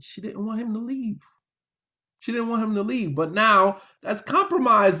behind. She didn't want him to leave. She didn't want him to leave, but now that's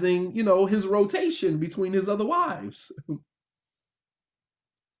compromising his rotation between his other wives.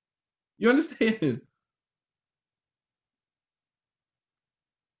 You understand?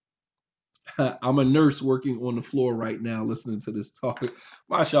 I'm a nurse working on the floor right now listening to this talk.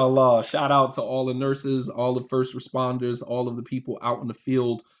 MashaAllah. Shout out to all the nurses, all the first responders, all of the people out in the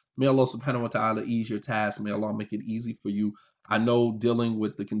field. May Allah subhanahu wa ta'ala ease your task. May Allah make it easy for you. I know dealing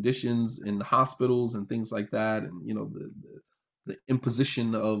with the conditions in the hospitals and things like that, and the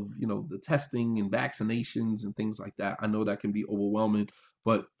imposition of the testing and vaccinations and things like that. I know that can be overwhelming,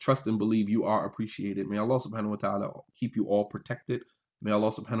 but trust and believe you are appreciated. May Allah subhanahu wa ta'ala keep you all protected. May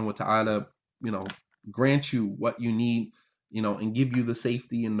Allah subhanahu wa ta'ala grant you what you need, and give you the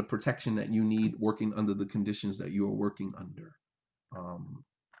safety and the protection that you need working under the conditions that you are working under.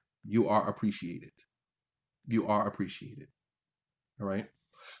 You are appreciated. You are appreciated. All right.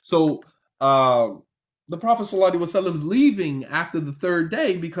 So the Prophet Sallallahu Alaihi Wasallam is leaving after the third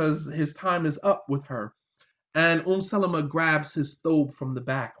day because his time is up with her. And Salama grabs his thobe from the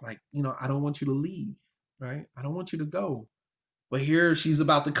back, like, I don't want you to leave, right? I don't want you to go. But here she's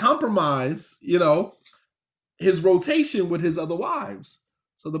about to compromise, his rotation with his other wives.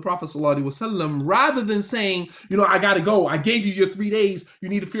 So the Prophet ﷺ, rather than saying, I got to go, I gave you your 3 days, you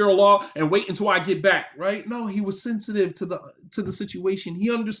need to fear Allah and wait until I get back, right? No, he was sensitive to the situation.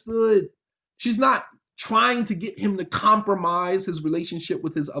 He understood. She's not trying to get him to compromise his relationship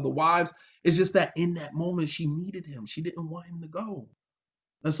with his other wives. It's just that in that moment, she needed him. She didn't want him to go.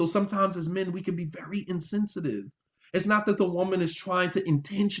 And so sometimes as men, we can be very insensitive. It's not that the woman is trying to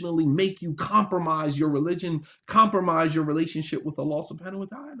intentionally make you compromise your religion, compromise your relationship with Allah subhanahu wa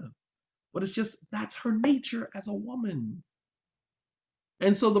ta'ala. But it's just that's her nature as a woman.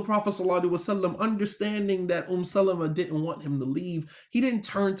 And so the Prophet ﷺ, understanding that Salama didn't want him to leave, he didn't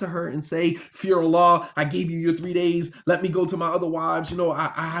turn to her and say, fear Allah, I gave you your 3 days, let me go to my other wives,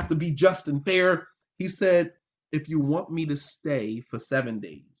 I have to be just and fair. He said, if you want me to stay for 7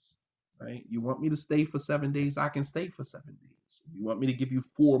 days, right? You want me to stay for 7 days, I can stay for 7 days. If you want me to give you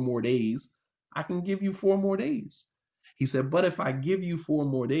 4 more days, I can give you 4 more days. He said, but if I give you 4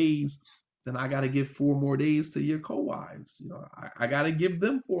 more days, then I got to give 4 more days to your co-wives. I got to give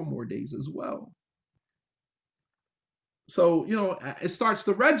them 4 more days as well. So, it starts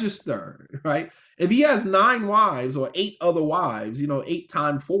to register, right? If he has 9 wives or 8 other wives, 8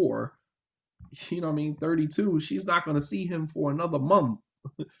 times 4, 32, she's not going to see him for another month.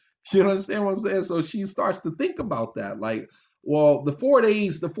 You understand what I'm saying? So she starts to think about that. Like, well, the 4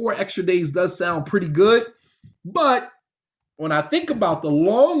 days, the 4 extra days does sound pretty good. But when I think about the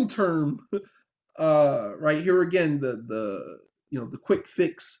long term, right here again, the quick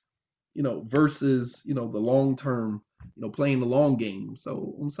fix, versus the long term, playing the long game.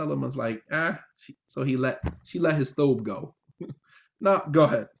 So Salama's like, so she let his stove go. No, go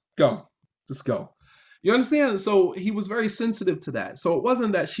ahead, go, just go. You understand? So he was very sensitive to that. So it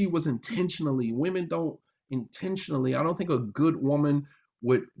wasn't that she was intentionally. Women don't intentionally. I don't think a good woman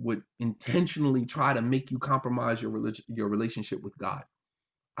would intentionally try to make you compromise your religion, your relationship with God.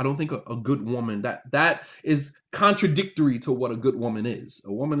 I don't think a good woman, that is contradictory to what a good woman is.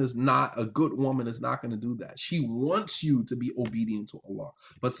 A good woman is not going to do that. She wants you to be obedient to Allah.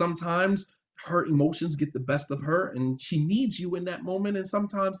 But sometimes her emotions get the best of her and she needs you in that moment. And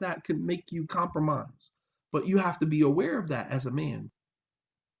sometimes that can make you compromise. But you have to be aware of that as a man.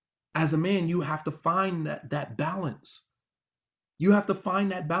 As a man, you have to find that balance. You have to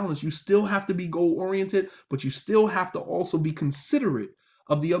find that balance. You still have to be goal oriented, but you still have to also be considerate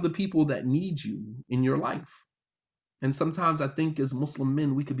of the other people that need you in your life. And sometimes I think as Muslim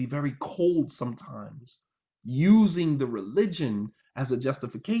men, we could be very cold sometimes, using the religion as a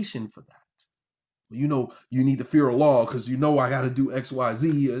justification for that. You need to fear Allah because I got to do X, Y,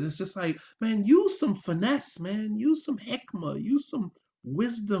 Z. It's just like, man, use some finesse, man. Use some hikmah. Use some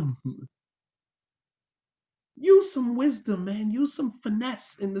wisdom. Use some wisdom, man. Use some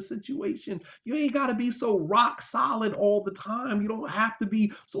finesse in the situation. You ain't got to be so rock solid all the time. You don't have to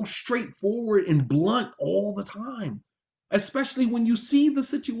be so straightforward and blunt all the time, especially when you see the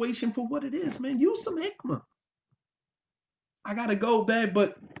situation for what it is, man. Use some hikmah. I got to go, babe,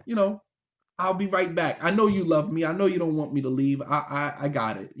 but, I'll be right back. I know you love me. I know you don't want me to leave. I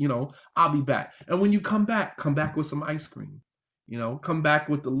got it. I'll be back. And when you come back with some ice cream. Come back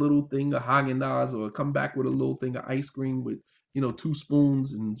with the little thing of Haagen-Dazs, or come back with a little thing of ice cream with 2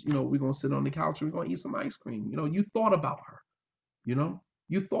 spoons, and we're gonna sit on the couch and we're gonna eat some ice cream. You thought about her.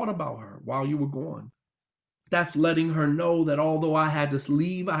 You thought about her while you were gone. That's letting her know that although I had to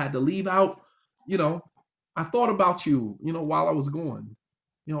leave, I had to leave out. You know, I thought about you. While I was gone.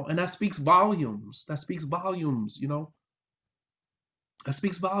 And that speaks volumes. That speaks volumes. That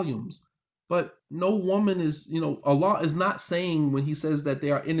speaks volumes. But no woman is, Allah is not saying when He says that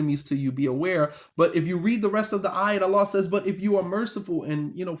they are enemies to you, be aware. But if you read the rest of the ayat, Allah says, but if you are merciful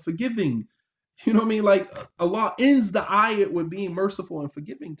and, forgiving, what I mean? Like, Allah ends the ayat with being merciful and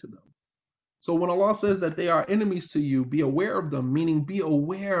forgiving to them. So when Allah says that they are enemies to you, be aware of them, meaning be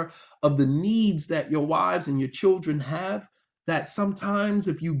aware of the needs that your wives and your children have, that sometimes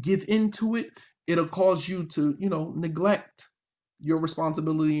if you give into it, it'll cause you to, neglect your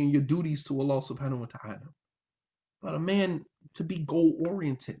responsibility and your duties to Allah subhanahu wa ta'ala. But a man, to be goal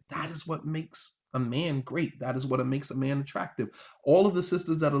oriented, that is what makes a man great. That is what makes a man attractive. All of the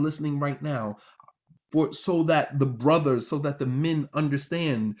sisters that are listening right now, so that the brothers, so that the men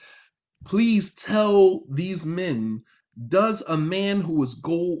understand, please tell these men, does a man who is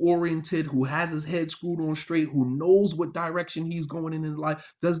goal oriented, who has his head screwed on straight, who knows what direction he's going in his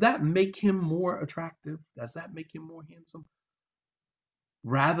life, does that make him more attractive? Does that make him more handsome?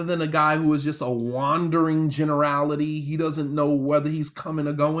 Rather than a guy who is just a wandering generality, he doesn't know whether he's coming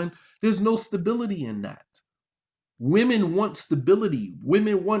or going. There's no stability in that. Women want stability.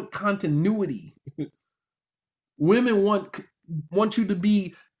 Women want continuity. Women want you to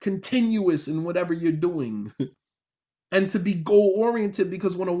be continuous in whatever you're doing. And to be goal oriented,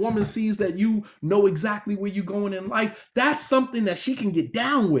 because when a woman sees that you know exactly where you're going in life, that's something that she can get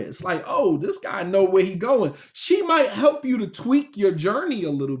down with. It's like, oh, this guy know where he's going. She might help you to tweak your journey a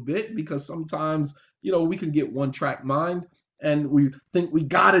little bit, because sometimes we can get one track mind and we think we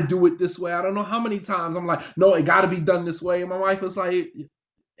got to do it this way. I don't know how many times I'm like, no, it got to be done this way, and my wife is like,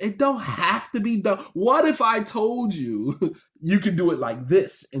 it don't have to be done. What if I told you you can do it like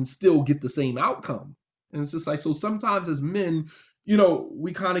this and still get the same outcome? And it's just like, so sometimes as men,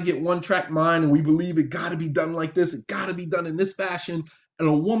 we kind of get one track mind and we believe it got to be done like this. It got to be done in this fashion. And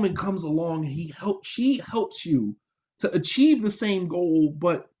a woman comes along and she helps you to achieve the same goal,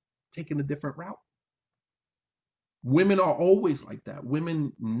 but taking a different route. Women are always like that.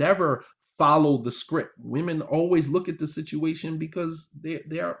 Women never follow the script. Women always look at the situation because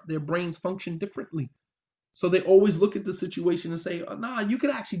their brains function differently. So they always look at the situation and say, oh, nah, you could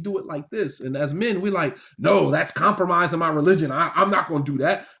actually do it like this. And as men, we're like, no, that's compromising my religion. I'm not going to do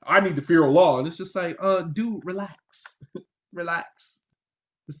that. I need to fear Allah. And it's just like, dude, relax. Relax.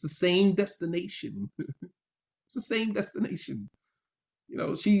 It's the same destination. It's the same destination. You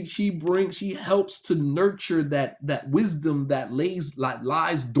know, she helps to nurture that wisdom that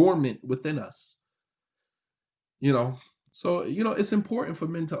lies dormant within us. You know, so it's important for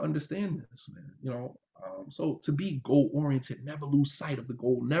men to understand this, man. So to be goal oriented, never lose sight of the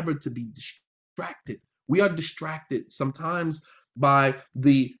goal, never to be distracted. We are distracted sometimes by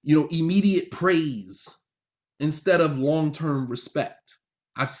the immediate praise instead of long-term respect.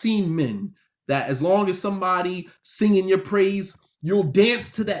 I've seen men that as long as somebody singing your praise, you'll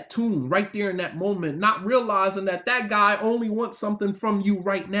dance to that tune right there in that moment, not realizing that guy only wants something from you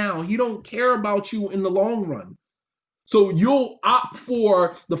right now. He don't care about you in the long run. So you'll opt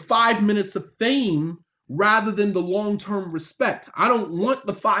for the 5 minutes of fame rather than the long-term respect. I don't want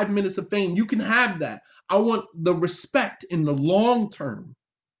the 5 minutes of fame. You can have that. I want the respect in the long term.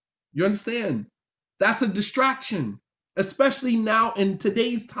 You understand? That's a distraction, especially now in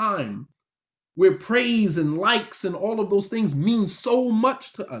today's time where praise and likes and all of those things mean so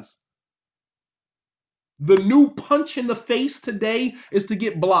much to us. The new punch in the face today is to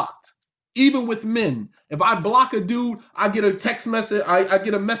get blocked. Even with men, if I block a dude, I get a text message, I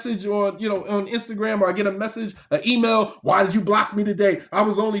get a message on Instagram, or I get a message, an email. Why did you block me today? I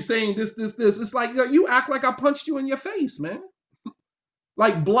was only saying this. It's like, you act like I punched you in your face, man.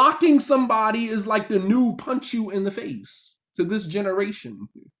 Like blocking somebody is like the new punch you in the face to this generation.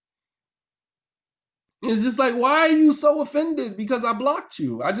 It's just like, why are you so offended because I blocked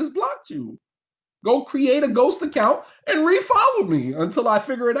you? I just blocked you. Go create a ghost account and refollow me until I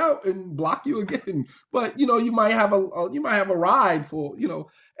figure it out and block you again. But you might have a ride for.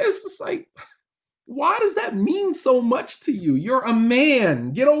 It's just like, why does that mean so much to you? You're a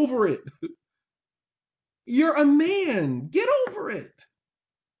man. Get over it. You're a man. Get over it.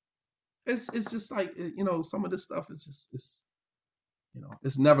 It's just like, some of this stuff is just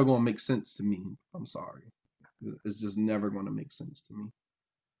it's never gonna make sense to me. I'm sorry. It's just never gonna make sense to me.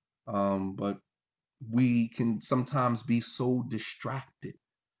 But we can sometimes be so distracted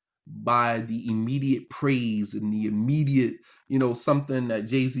by the immediate praise and the immediate, something that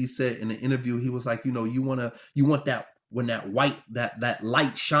Jay-Z said in an interview. He was like, you want that when that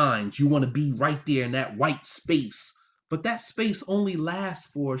light shines, you want to be right there in that white space. But that space only lasts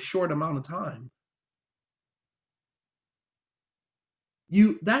for a short amount of time.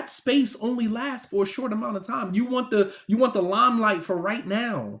 That space only lasts for a short amount of time. You want the limelight for right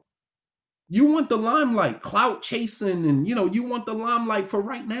now. You want the limelight, clout chasing, and you want the limelight for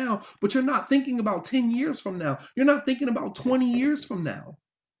right now, but you're not thinking about 10 years from now. You're not thinking about 20 years from now.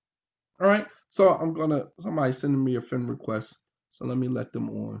 All right. So somebody sending me a friend request. So let me let them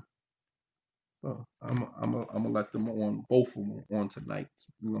on. So I'm gonna let them on, both of them on tonight.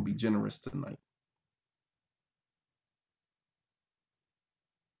 We're gonna be generous tonight.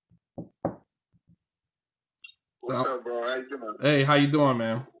 What's up, bro? How you doing? Hey, how you doing,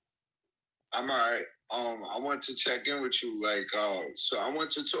 man? I'm all right. I want to check in with you, like, so I want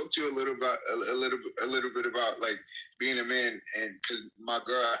to talk to you a little bit about like being a man, and because my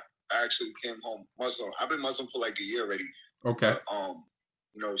girl actually came home Muslim. I've been Muslim for like a year already. Okay. But,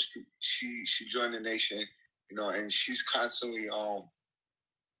 she joined the nation, and she's constantly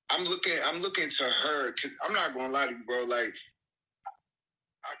I'm looking to her, because I'm not gonna lie to you, bro. Like,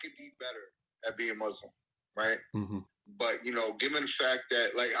 I could be better at being Muslim, right? Mm-hmm. But given the fact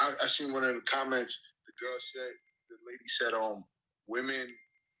that, like, I seen one of the comments, the lady said, women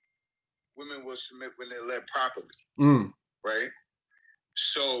will submit when they're led properly, right?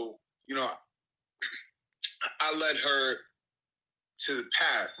 So I led her to the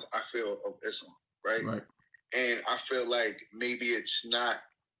path, I feel, of Islam, right? Right. And I feel like maybe it's not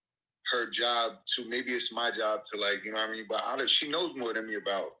her job to, maybe it's my job to, like, you know what I mean? But she knows more than me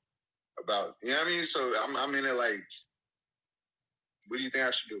about, you know what I mean? So I'm in it like, what do you think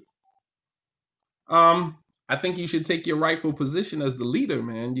I should do? I think you should take your rightful position as the leader,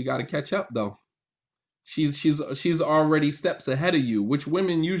 man. You got to catch up, though. She's already steps ahead of you, which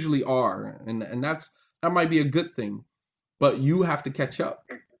women usually are, and that might be a good thing. But you have to catch up,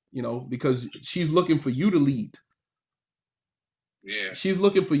 because she's looking for you to lead. Yeah. She's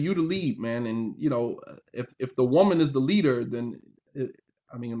looking for you to lead, man. And if the woman is the leader, then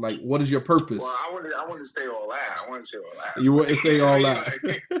like, what is your purpose? Well, I want to say all that. You want to say all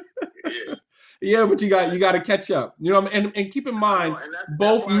that? Yeah. Yeah, but you got to catch up. And keep in mind, that's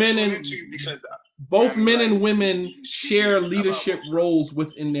both why men I and into you, because both Right, men right. and women You share speaking about leadership both sides. roles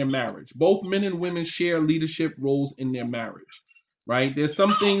within their marriage. Both men and women share leadership roles in their marriage, right? There's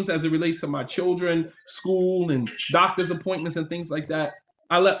some things as it relates to my children, school, and doctor's appointments and things like that.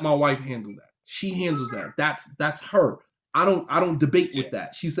 I let my wife handle that. She handles that. That's her. I don't debate with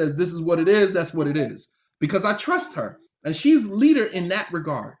that. She says this is what it is. That's what it is because I trust her, and she's leader in that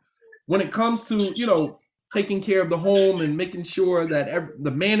regard. When it comes to taking care of the home and making sure that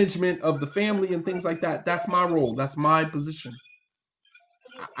the management of the family and things like that, that's my role. That's my position.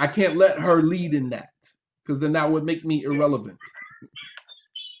 I can't let her lead in that because then that would make me irrelevant.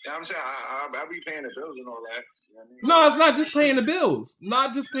 Yeah, I'm saying I be paying the bills and all that. You know what I mean? No, it's not just paying the bills.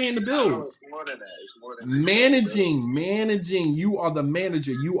 Not just paying the I know bills. it's more than that. It's more than just paying the bills. Managing. You are the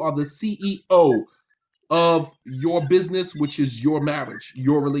manager. You are the CEO of your business, which is your marriage,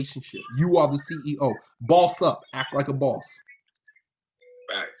 your relationship. You are the CEO. Boss up. Act like a boss.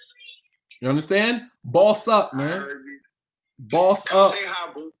 Facts. You understand? Boss up, I man. heard you. Boss Come up. say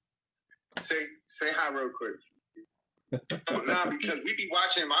hi, boo. Say hi real quick. Oh, nah, because we be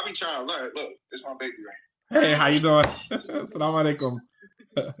watching him. I be trying to learn. Look, this my baby right Hey, how you doing? Assalamu alaikum.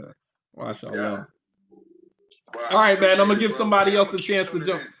 MashaAllah. Yeah. Well, All I right, man. I'm appreciate gonna it, give bro. somebody Like, else I'ma a keep chance to tuning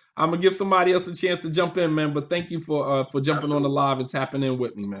jump. in. I'm gonna give somebody else a chance to jump in, man. But thank you for jumping on the Absolutely. live and tapping in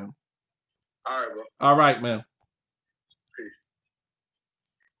with me, man. All right, bro. All right, man. Peace.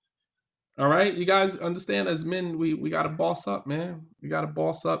 All right, you guys understand as men, we gotta boss up, man. We gotta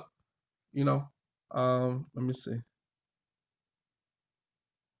boss up, you know. Let me see.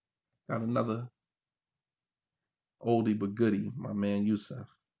 Got another oldie but goodie, my man Yusuf.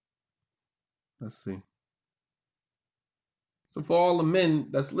 Let's see. So for all the men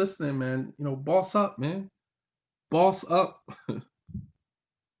that's listening, man, boss up, man. Boss up.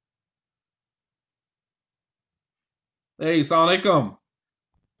 Hey, Assalamu alaikum.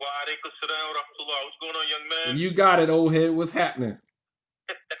 Wa alaikum salam wa rahmatullah. What's going on, young man? You got it, old head. What's happening?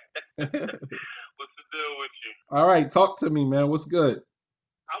 What's the deal with you? All right, talk to me, man. What's good?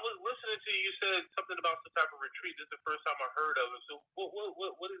 I was listening to you. You said something about some type of retreat. This is the first time I heard of it. So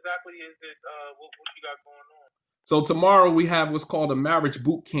what exactly is it? What you got going on? So tomorrow we have what's called a marriage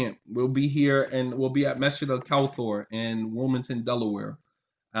boot camp. We'll be here and we'll be at Masjid Al Kawthar in Wilmington, Delaware.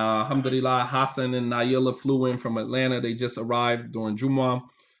 Alhamdulillah, Hassan and Nayila flew in from Atlanta. They just arrived during Jumu'ah.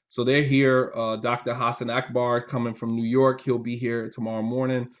 So they're here. Dr. Hassan Akbar coming from New York. He'll be here tomorrow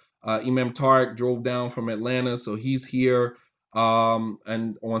morning. Imam Tariq drove down from Atlanta, so he's here.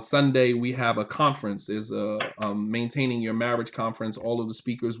 And on Sunday, we have a conference. There's a Maintaining Your Marriage conference. All of the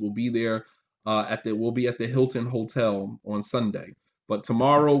speakers will be there. We'll be at the Hilton Hotel on Sunday. But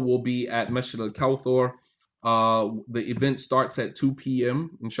tomorrow we'll be at Masjid Al Kawthar. The event starts at 2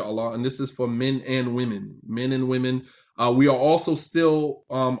 p.m. inshallah, and this is for men and women. Men and women. We are also still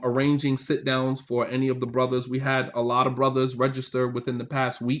arranging sit downs for any of the brothers. We had a lot of brothers register within the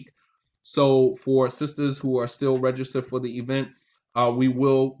past week. So for sisters who are still registered for the event, we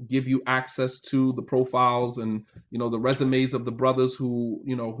will give you access to the profiles and the resumes of the brothers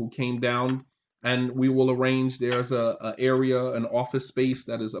who came down, and we will arrange. There's a area, an office space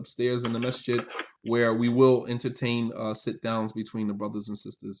that is upstairs in the masjid where we will entertain sit downs between the brothers and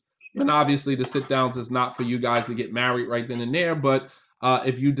sisters. And obviously, the sit downs is not for you guys to get married right then and there, but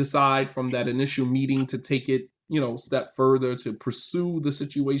if you decide from that initial meeting to take it, step further to pursue the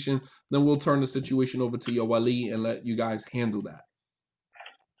situation, then we'll turn the situation over to your wali and let you guys handle that.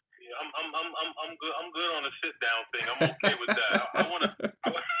 Yeah, I'm good. I'm good on the sit down thing. I'm okay with that. I'm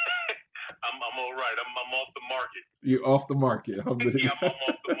all right. I'm off the market. You're off the market. Yeah, I'm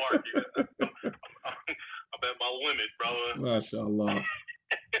off the market. I'm at my limit, brother. MashaAllah.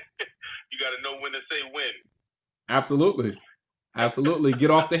 You got to know when to say when. Absolutely. Absolutely.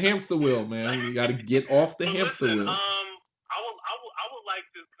 Get off the hamster wheel, man. You got to get off the So hamster listen, wheel. I would like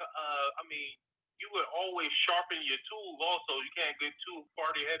to. I mean, you would always sharpen your tools. Also, you can't get too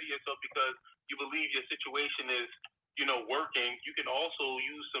far ahead of yourself because you believe your situation is, working. You can also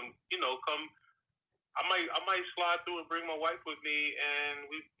use some, come. I might slide through and bring my wife with me,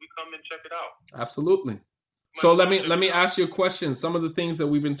 and we come and check it out. Absolutely. So let me ask you a question. Some of the things that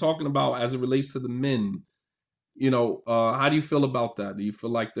we've been talking about as it relates to the men, how do you feel about that? Do you feel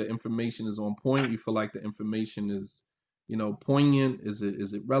like the information is on point? You feel like the information is, poignant? Is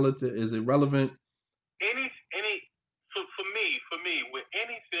it relative? Is it relevant? Any for me, with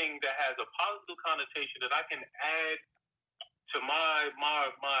anything that has a positive connotation that I can add to my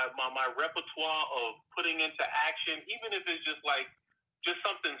repertoire of putting into action, even if it's just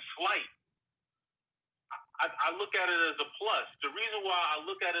something slight, I look at it as a plus. The reason why I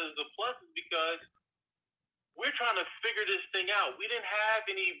look at it as a plus is because we're trying to figure this thing out. We didn't have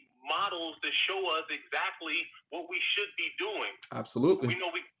any models to show us exactly what we should be doing. Absolutely. We know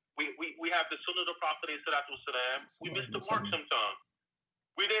we have the Sunnah of the Prophet Salam. We missed the mark sometimes.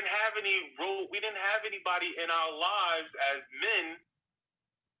 We didn't have any role. We didn't have anybody in our lives as men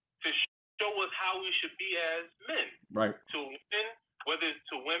to show us how we should be as men. Right. To women, whether it's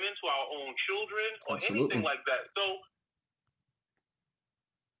to women, to our own children, or Absolutely. anything like that. So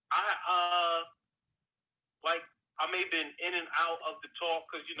I may have been in and out of the talk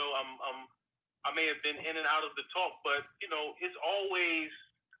because I may have been in and out of the talk, but it's always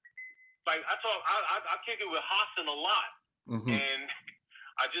like I kick it with Hassan a lot, and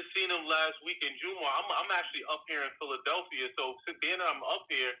I just seen him last week in Juma. I'm actually up here in Philadelphia, so being that I'm up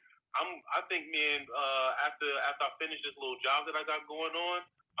here, I think after I finish this little job that I got going on,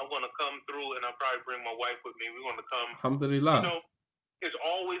 I'm gonna come through and I'll probably bring my wife with me. We're gonna come. Alhamdulillah. It's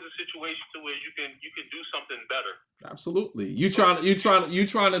always a situation to where you can do something better. Absolutely. You trying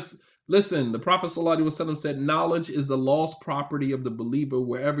to listen. The Prophet ﷺ said, "Knowledge is the lost property of the believer.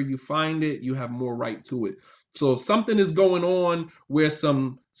 Wherever you find it, you have more right to it." So if something is going on where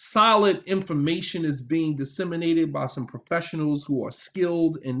some solid information is being disseminated by some professionals who are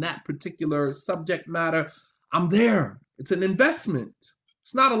skilled in that particular subject matter, I'm there. It's an investment.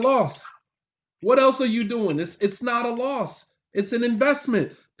 It's not a loss. What else are you doing? It's not a loss. It's an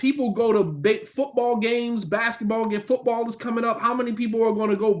investment. People go to football games, basketball game. Football is coming up. How many people are going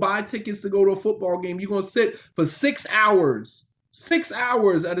to go buy tickets to go to a football game? You're going to sit for 6 hours, 6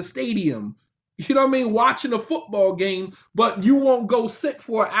 hours at a stadium. You know what I mean? Watching a football game, but you won't go sit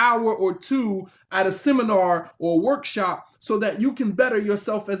for an hour or two at a seminar or a workshop so that you can better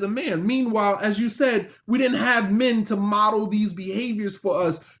yourself as a man. Meanwhile, as you said, we didn't have men to model these behaviors for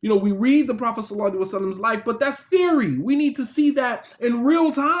us. We read the Prophet ﷺ's life, but that's theory. We need to see that in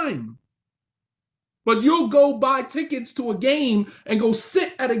real time. But you'll go buy tickets to a game and go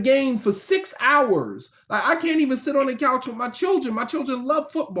sit at a game for 6 hours. Like, I can't even sit on the couch with my children. My children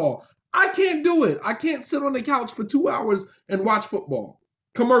love football. I can't do it. I can't sit on the couch for 2 hours and watch football.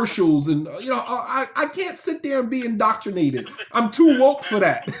 Commercials and, I can't sit there and be indoctrinated. I'm too woke for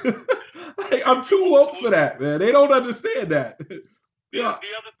that. I'm too woke for that, man. They don't understand that. The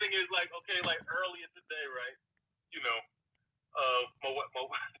other thing is like earlier today, right?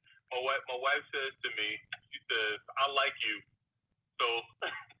 My wife says to me, she says, "I like you." So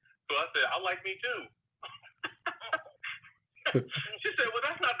I said, "I like me too." She said, "Well,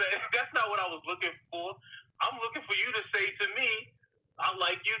 that's not what I was looking for. I'm looking for you to say to me, I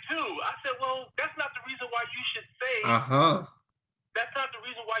like you too." I said, "Well, that's not the reason why you should say." That's not the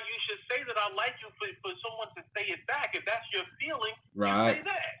reason why you should say that I like you for someone to say it back. If that's your feeling, right. you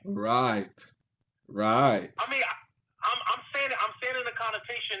say that. Right. I mean, I'm saying in a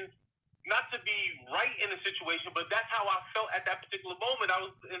connotation not to be right in the situation, but that's how I felt at that particular moment.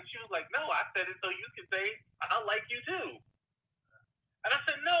 And she was like, "No, I said it so you can say I like you too." And I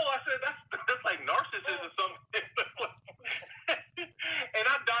said, "No, I said that's like narcissism or something." And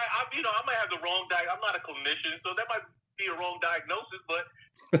I might have the wrong I'm not a clinician, so that might be a wrong diagnosis, but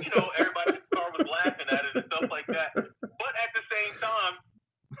everybody in the car was laughing at it and stuff like that. But at the same time,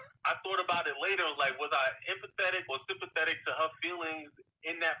 I thought about it later, like, was I empathetic or sympathetic to her feelings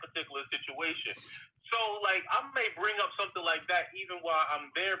in that particular situation? So, like, I may bring up something like that even while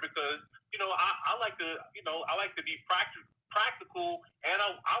I'm there because, I like to be practical, and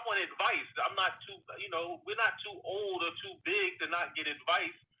I want advice. I'm not too, we're not too old or too big to not get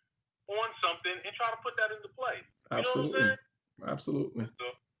advice on something and try to put that into play. Absolutely. Absolutely.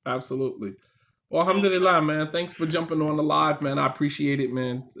 Absolutely. Well, alhamdulillah, man. Thanks for jumping on the live, man. I appreciate it,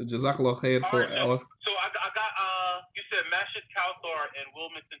 man. Jazakallah khair for Ella. So I got you said Masjid Kauthar in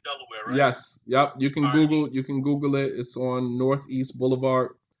Wilmington, Delaware, right? Yes. Yep. You can Google it. It's on Northeast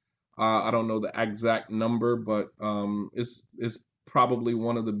Boulevard. I don't know the exact number, but it's probably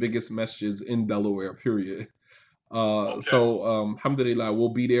one of the biggest masjids in Delaware, period. Okay. So alhamdulillah,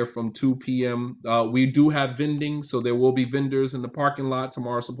 we'll be there from 2 p.m. We do have vending, so there will be vendors in the parking lot.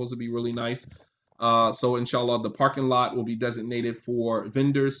 Tomorrow's supposed to be really nice. So inshallah, the parking lot will be designated for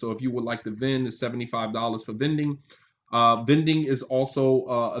vendors. So if you would like to vend, it's $75 for vending. Vending is also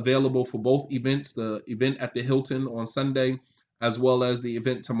available for both events, the event at the Hilton on Sunday, as well as the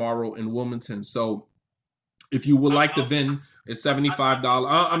event tomorrow in Wilmington. So if you would like to vend, it's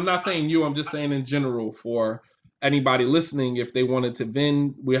 $75. I'm not saying you, I'm just saying in general for anybody listening, if they wanted to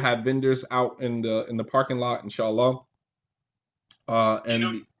vend, we have vendors out in the parking lot, inshallah. And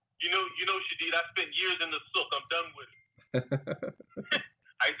Shadid, I spent years in the souk. I'm done with it.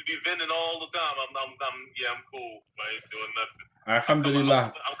 I used to be vending all the time. I'm cool. I ain't doing nothing.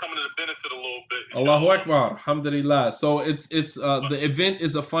 Alhamdulillah. I'm coming to the benefit a little bit, Allahu inshallah. Akbar. Alhamdulillah. So it's the event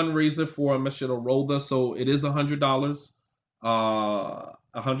is a fundraiser for Masjid al-Roda. So it is $100.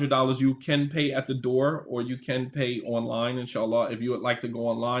 $100 you can pay at the door or you can pay online, inshallah. If you would like to go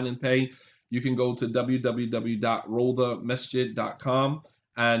online and pay, you can go to www.rodamasjid.com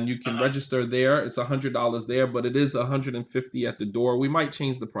and you can register there. It's $100 there, but it is $150 at the door. We might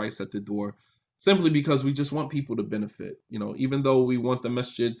change the price at the door simply because we just want people to benefit. Even though we want the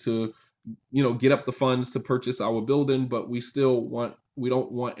masjid to get up the funds to purchase our building, but we don't want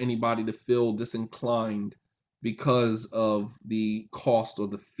anybody to feel disinclined because of the cost or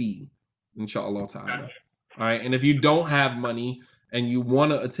the fee, inshallah ta'ala. All right, and if you don't have money and you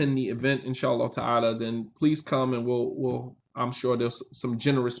want to attend the event, inshallah ta'ala, then please come and we'll I'm sure there's some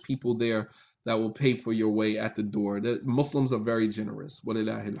generous people there that will pay for your way at the door. The Muslims are very generous.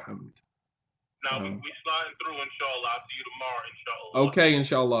 Walillahi alhamd. Now we sliding through, inshallah. I'll see you tomorrow, inshallah. Okay,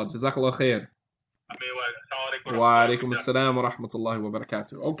 inshallah. Jazakallah khair. Wa alaikum assalam wa rahmatullahi wa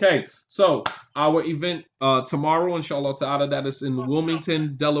barakatuh. Okay, so our event tomorrow, inshallah ta'ala, that is in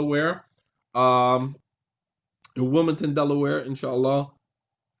Wilmington, Delaware. In Wilmington, Delaware, inshallah.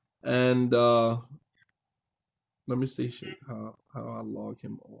 And let me see how I log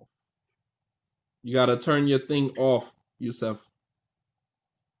him off. You gotta turn your thing off, Yusuf.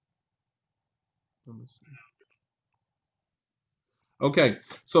 Let me see. Okay,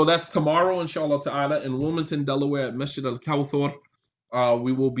 so that's tomorrow, inshallah ta'ala, in Wilmington, Delaware at Masjid al-Kawthar.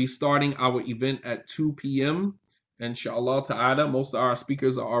 We will be starting our event at 2 p.m. Inshallah ta'ala. Most of our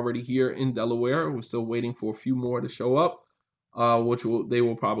speakers are already here in Delaware. We're still waiting for a few more to show up, they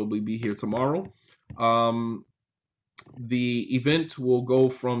will probably be here tomorrow. The event will go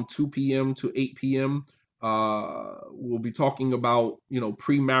from 2 p.m. to 8 p.m. We'll be talking about,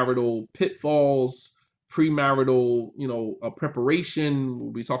 premarital pitfalls, premarital, preparation.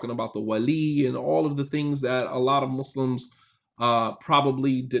 We'll be talking about the wali and all of the things that a lot of Muslims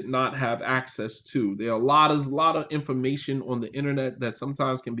probably did not have access to. There are a lot of information on the internet that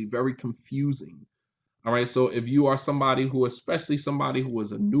sometimes can be very confusing. All right, so if you are especially somebody who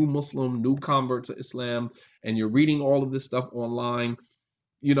is a new Muslim, new convert to Islam, and you're reading all of this stuff online,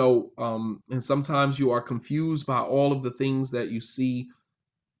 and sometimes you are confused by all of the things that you see,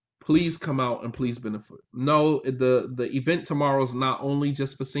 please come out and please benefit. No, the event tomorrow is not only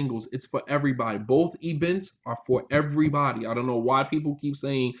just for singles, it's for everybody. Both events are for everybody. I don't know why people keep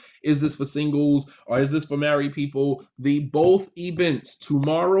saying, is this for singles or is this for married people? Both events,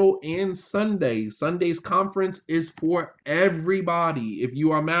 tomorrow and Sunday's conference, is for everybody. If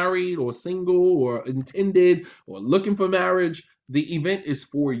you are married or single or intended or looking for marriage, the event is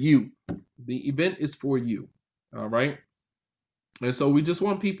for you. The event is for you. All right. And so we just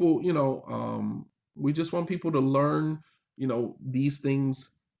want people, to learn, these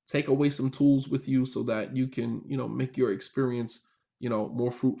things, take away some tools with you so that you can, make your experience,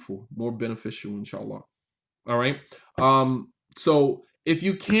 more fruitful, more beneficial, inshallah. All right. So if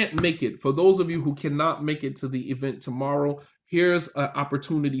you can't make it, for those of you who cannot make it to the event tomorrow, here's an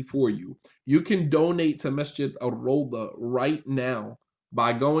opportunity for you. You can donate to Masjid al-Roda right now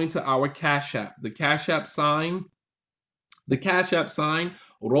by going to our Cash App. The Cash App sign,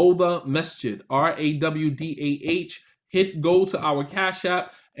 Roda Masjid, RAWDAH. Go to our Cash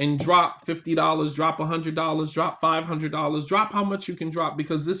App and drop $50, drop $100, drop $500, drop how much you can drop,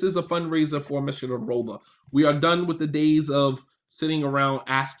 because this is a fundraiser for Masjid al-Roda. We are done with the days of sitting around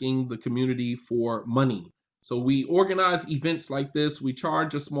asking the community for money. So we organize events like this. We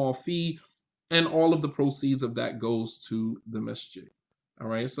charge a small fee, and all of the proceeds of that goes to the masjid. All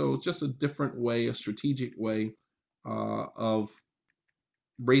right, so it's just a different way, a strategic way of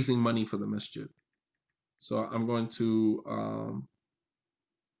raising money for the masjid. So I'm going to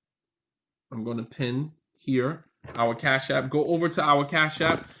pin here our Cash App. Go over to our Cash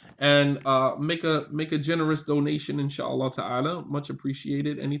App and make a generous donation, inshallah ta'ala. Much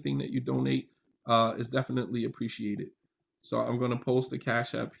appreciated. Anything that you donate is definitely appreciated. So I'm going to post the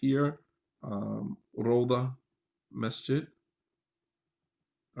Cash App here, Roda Masjid.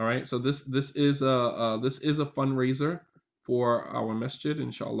 All right, so this is a fundraiser for our masjid.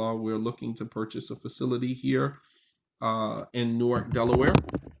 Inshallah, we're looking to purchase a facility here in Newark, Delaware.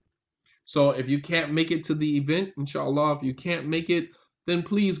 So if you can't make it to the event, inshallah, if you can't make it, then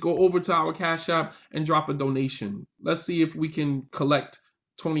please go over to our Cash App and drop a donation. Let's see if we can collect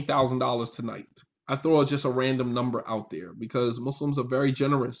 $20,000 tonight. I throw just a random number out there because Muslims are very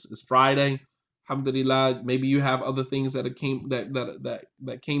generous. It's Friday. Alhamdulillah, maybe you have other things that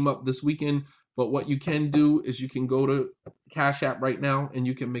came up this weekend, but what you can do is you can go to Cash App right now and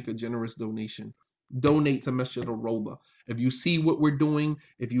you can make a generous donation. donate to Masjid al-Roba. If you see what we're doing,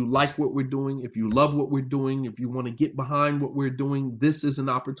 if you like what we're doing, if you love what we're doing, if you want to get behind what we're doing, this is an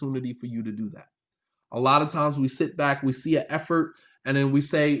opportunity for you to do that. A lot of times we sit back, we see an effort, and then we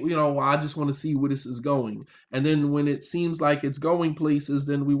say, well, I just want to see where this is going. And then when it seems like it's going places,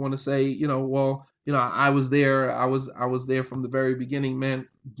 then we want to say, I was there. I was there from the very beginning, man.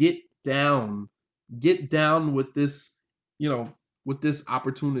 Get down with this, with this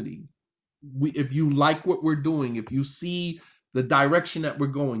opportunity. If you like what we're doing, if you see the direction that we're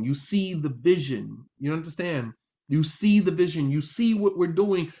going, you see the vision, you understand? You see the vision, you see what we're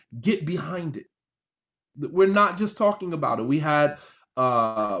doing, get behind it. We're not just talking about it. We had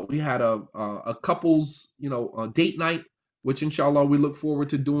a couples date night, which inshallah we look forward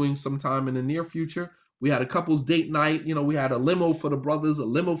to doing sometime in the near future. We had a couples date night. We had a limo for the brothers, a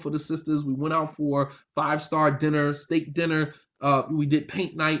limo for the sisters. We went out for 5-star dinner, steak dinner. We did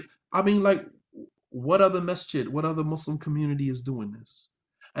paint night. I mean, like, what other masjid, what other Muslim community is doing this?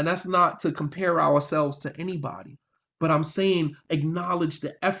 And that's not to compare ourselves to anybody, but I'm saying acknowledge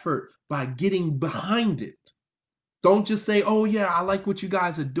the effort by getting behind it. Don't just say, "Oh yeah, I like what you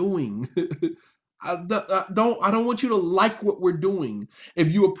guys are doing." I don't want you to like what we're doing.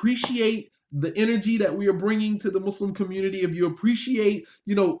 If you appreciate the energy that we are bringing to the Muslim community, if you appreciate,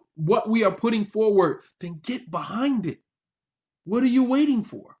 what we are putting forward, then get behind it. What are you waiting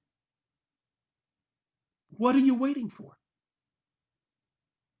for? What are you waiting for?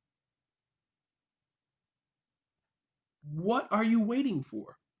 What are you waiting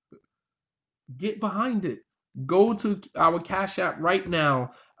for? Get behind it. Go to our Cash App right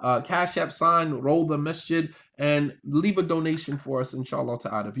now. Cash App sign, roll the masjid, and leave a donation for us, inshallah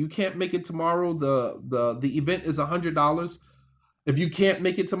ta'ala. If you can't make it tomorrow, the event is $100. If you can't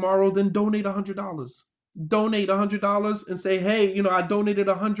make it tomorrow, then donate $100. Donate $100 and say, hey, I donated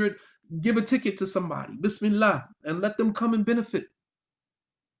 100. Give a ticket to somebody. Bismillah. And let them come and benefit.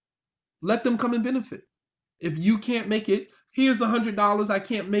 Let them come and benefit. If you can't make it, here's $100. I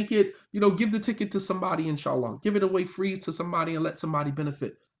can't make it. Give the ticket to somebody, inshallah. Give it away free to somebody and let somebody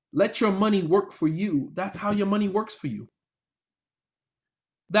benefit. Let your money work for you. That's how your money works for you.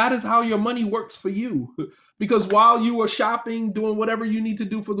 That is how your money works for you. Because while you are shopping, doing whatever you need to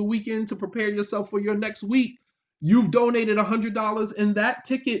do for the weekend to prepare yourself for your next week, you've donated $100, and that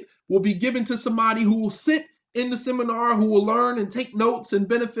ticket will be given to somebody who will sit in the seminar, who will learn and take notes and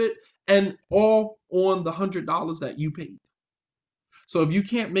benefit, and all on the $100 that you paid. So if you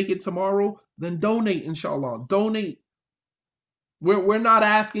can't make it tomorrow, then donate, inshallah. Donate. We're not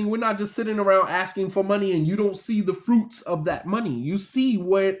asking, we're not just sitting around asking for money and you don't see the fruits of that money. You see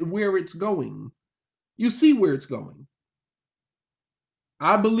where it's going. You see where it's going.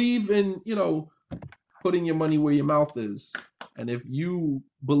 I believe in, putting your money where your mouth is. And if you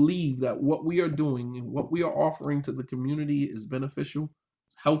believe that what we are doing and what we are offering to the community is beneficial,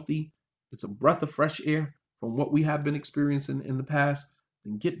 it's healthy, it's a breath of fresh air from what we have been experiencing in the past,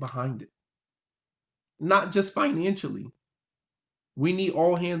 then get behind it. Not just financially. We need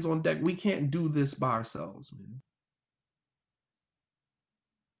all hands on deck. We can't do this by ourselves, man.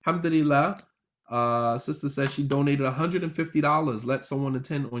 Alhamdulillah. Sister says she donated $150. Let someone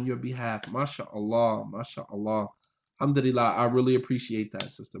attend on your behalf. MashaAllah. MashaAllah. Alhamdulillah. I really appreciate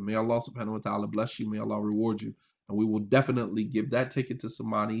that, sister. May Allah subhanahu wa ta'ala bless you. May Allah reward you. And we will definitely give that ticket to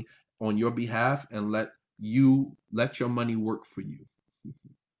somebody on your behalf and let your money work for you.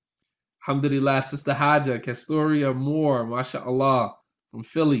 Alhamdulillah, Sister Haja, Castoria Moore, MashaAllah, from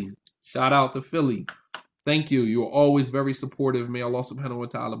Philly. Shout out to Philly. Thank you. You're always very supportive. May Allah subhanahu wa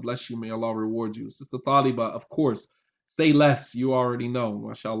ta'ala bless you. May Allah reward you. Sister Thaliba, of course. Say less. You already know.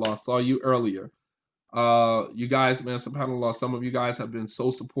 MashaAllah. Saw you earlier. You guys, man, subhanAllah, some of you guys have been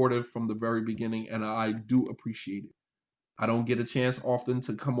so supportive from the very beginning, and I do appreciate it. I don't get a chance often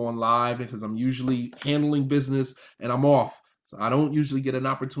to come on live because I'm usually handling business and I'm off. So I don't usually get an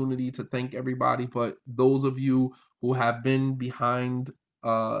opportunity to thank everybody, but those of you who have been behind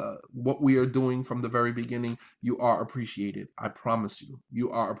what we are doing from the very beginning, you are appreciated. I promise you,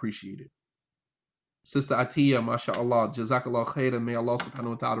 you are appreciated. Sister Atiya, mashallah, jazakallah khairan. May Allah subhanahu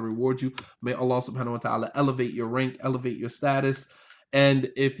wa ta'ala reward you. May Allah subhanahu wa ta'ala elevate your rank, elevate your status.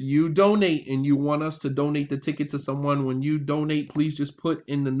 And if you donate and you want us to donate the ticket to someone, when you donate, please just put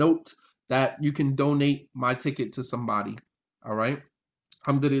in the note that you can donate my ticket to somebody. All right.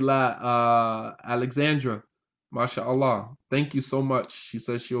 Alhamdulillah, Alexandra, mashallah. Thank you so much. She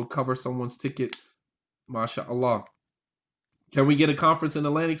says she'll cover someone's ticket. Mashallah. Can we get a conference in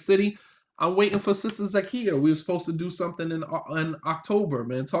Atlantic City? I'm waiting for Sister Zakia. We were supposed to do something in October,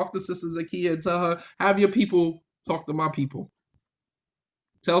 man. Talk to Sister Zakia and tell her, have your people talk to my people.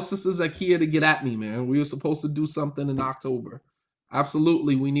 Tell Sister Zakia to get at me, man. We were supposed to do something in October.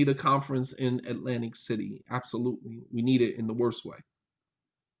 Absolutely, we need a conference in Atlantic City. Absolutely, we need it in the worst way.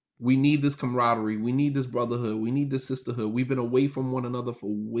 We need this camaraderie. We need this brotherhood. We need this sisterhood. We've been away from one another for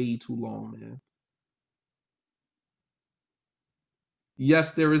way too long, man.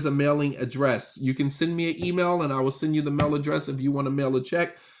 Yes, there is a mailing address. You can send me an email and I will send you the mail address if you want to mail a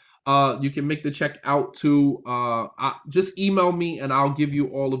check. You can make the check out to, just email me and I'll give you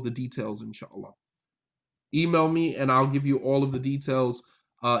all of the details, inshallah. Email me and I'll give you all of the details.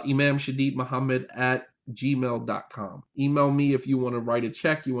 Imam Shadid Muhammad at gmail.com. Email me if you want to write a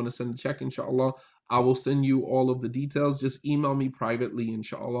check, you want to send a check, inshallah. I will send you all of the details. Just email me privately,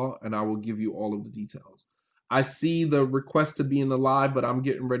 inshallah, and I will give you all of the details. I see the request to be in the live, but I'm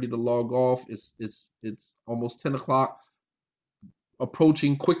getting ready to log off. It's almost 10 o'clock.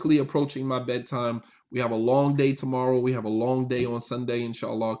 Quickly approaching my bedtime. We have a long day tomorrow. We have a long day on Sunday,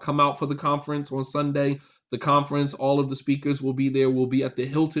 inshallah. Come out for the conference on Sunday. The conference, all of the speakers will be there. We'll be at the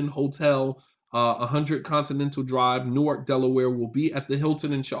Hilton Hotel, 100 Continental Drive, Newark, Delaware. We'll be at the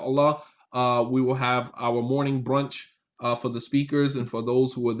Hilton, inshallah. We will have our morning brunch for the speakers and for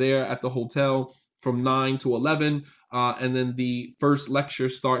those who are there at the hotel from 9 to 11. And then the first lecture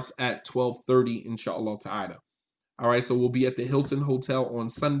starts at 12:30, inshallah ta'ala. All right, so we'll be at the Hilton Hotel on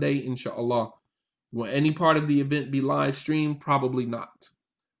Sunday, inshallah. Will any part of the event be live streamed? Probably not.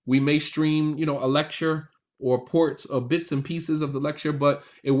 We may stream, a lecture or ports or bits and pieces of the lecture, but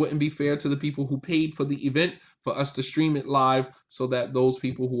it wouldn't be fair to the people who paid for the event for us to stream it live so that those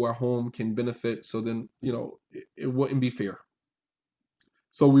people who are home can benefit. So then, it wouldn't be fair.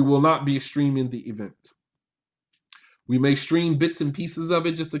 So we will not be streaming the event. We may stream bits and pieces of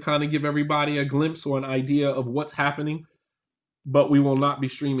it just to kind of give everybody a glimpse or an idea of what's happening, but we will not be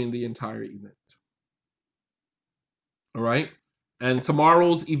streaming the entire event. All right. And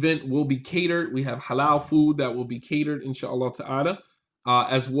tomorrow's event will be catered. We have halal food that will be catered, inshallah ta'ala,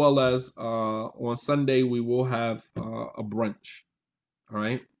 as well as on Sunday, we will have a brunch. All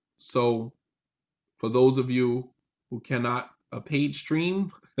right. So for those of you who cannot paid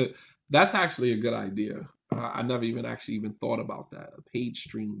stream, that's actually a good idea. I never even thought about that. A paid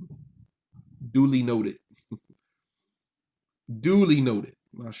stream. Duly noted. Duly noted.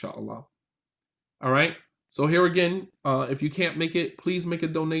 MashaAllah. All right. So here again, if you can't make it, please make a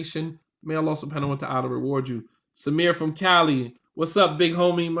donation. May Allah subhanahu wa ta'ala reward you. Samir from Cali. What's up, big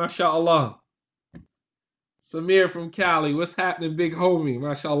homie? MashaAllah. Samir from Cali. What's happening, big homie?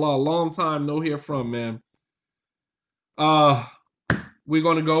 MashaAllah. Long time no hear from, man. We're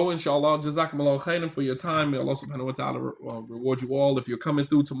going to go, inshallah. Jazakumullah khairan for your time. May Allah subhanahu wa ta'ala reward you all. If you're coming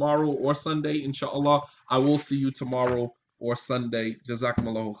through tomorrow or Sunday, inshallah, I will see you tomorrow or Sunday.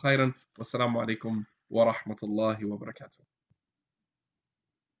 Jazakumullah khairan. Wassalamu alaikum wa rahmatullahi wa barakatuh.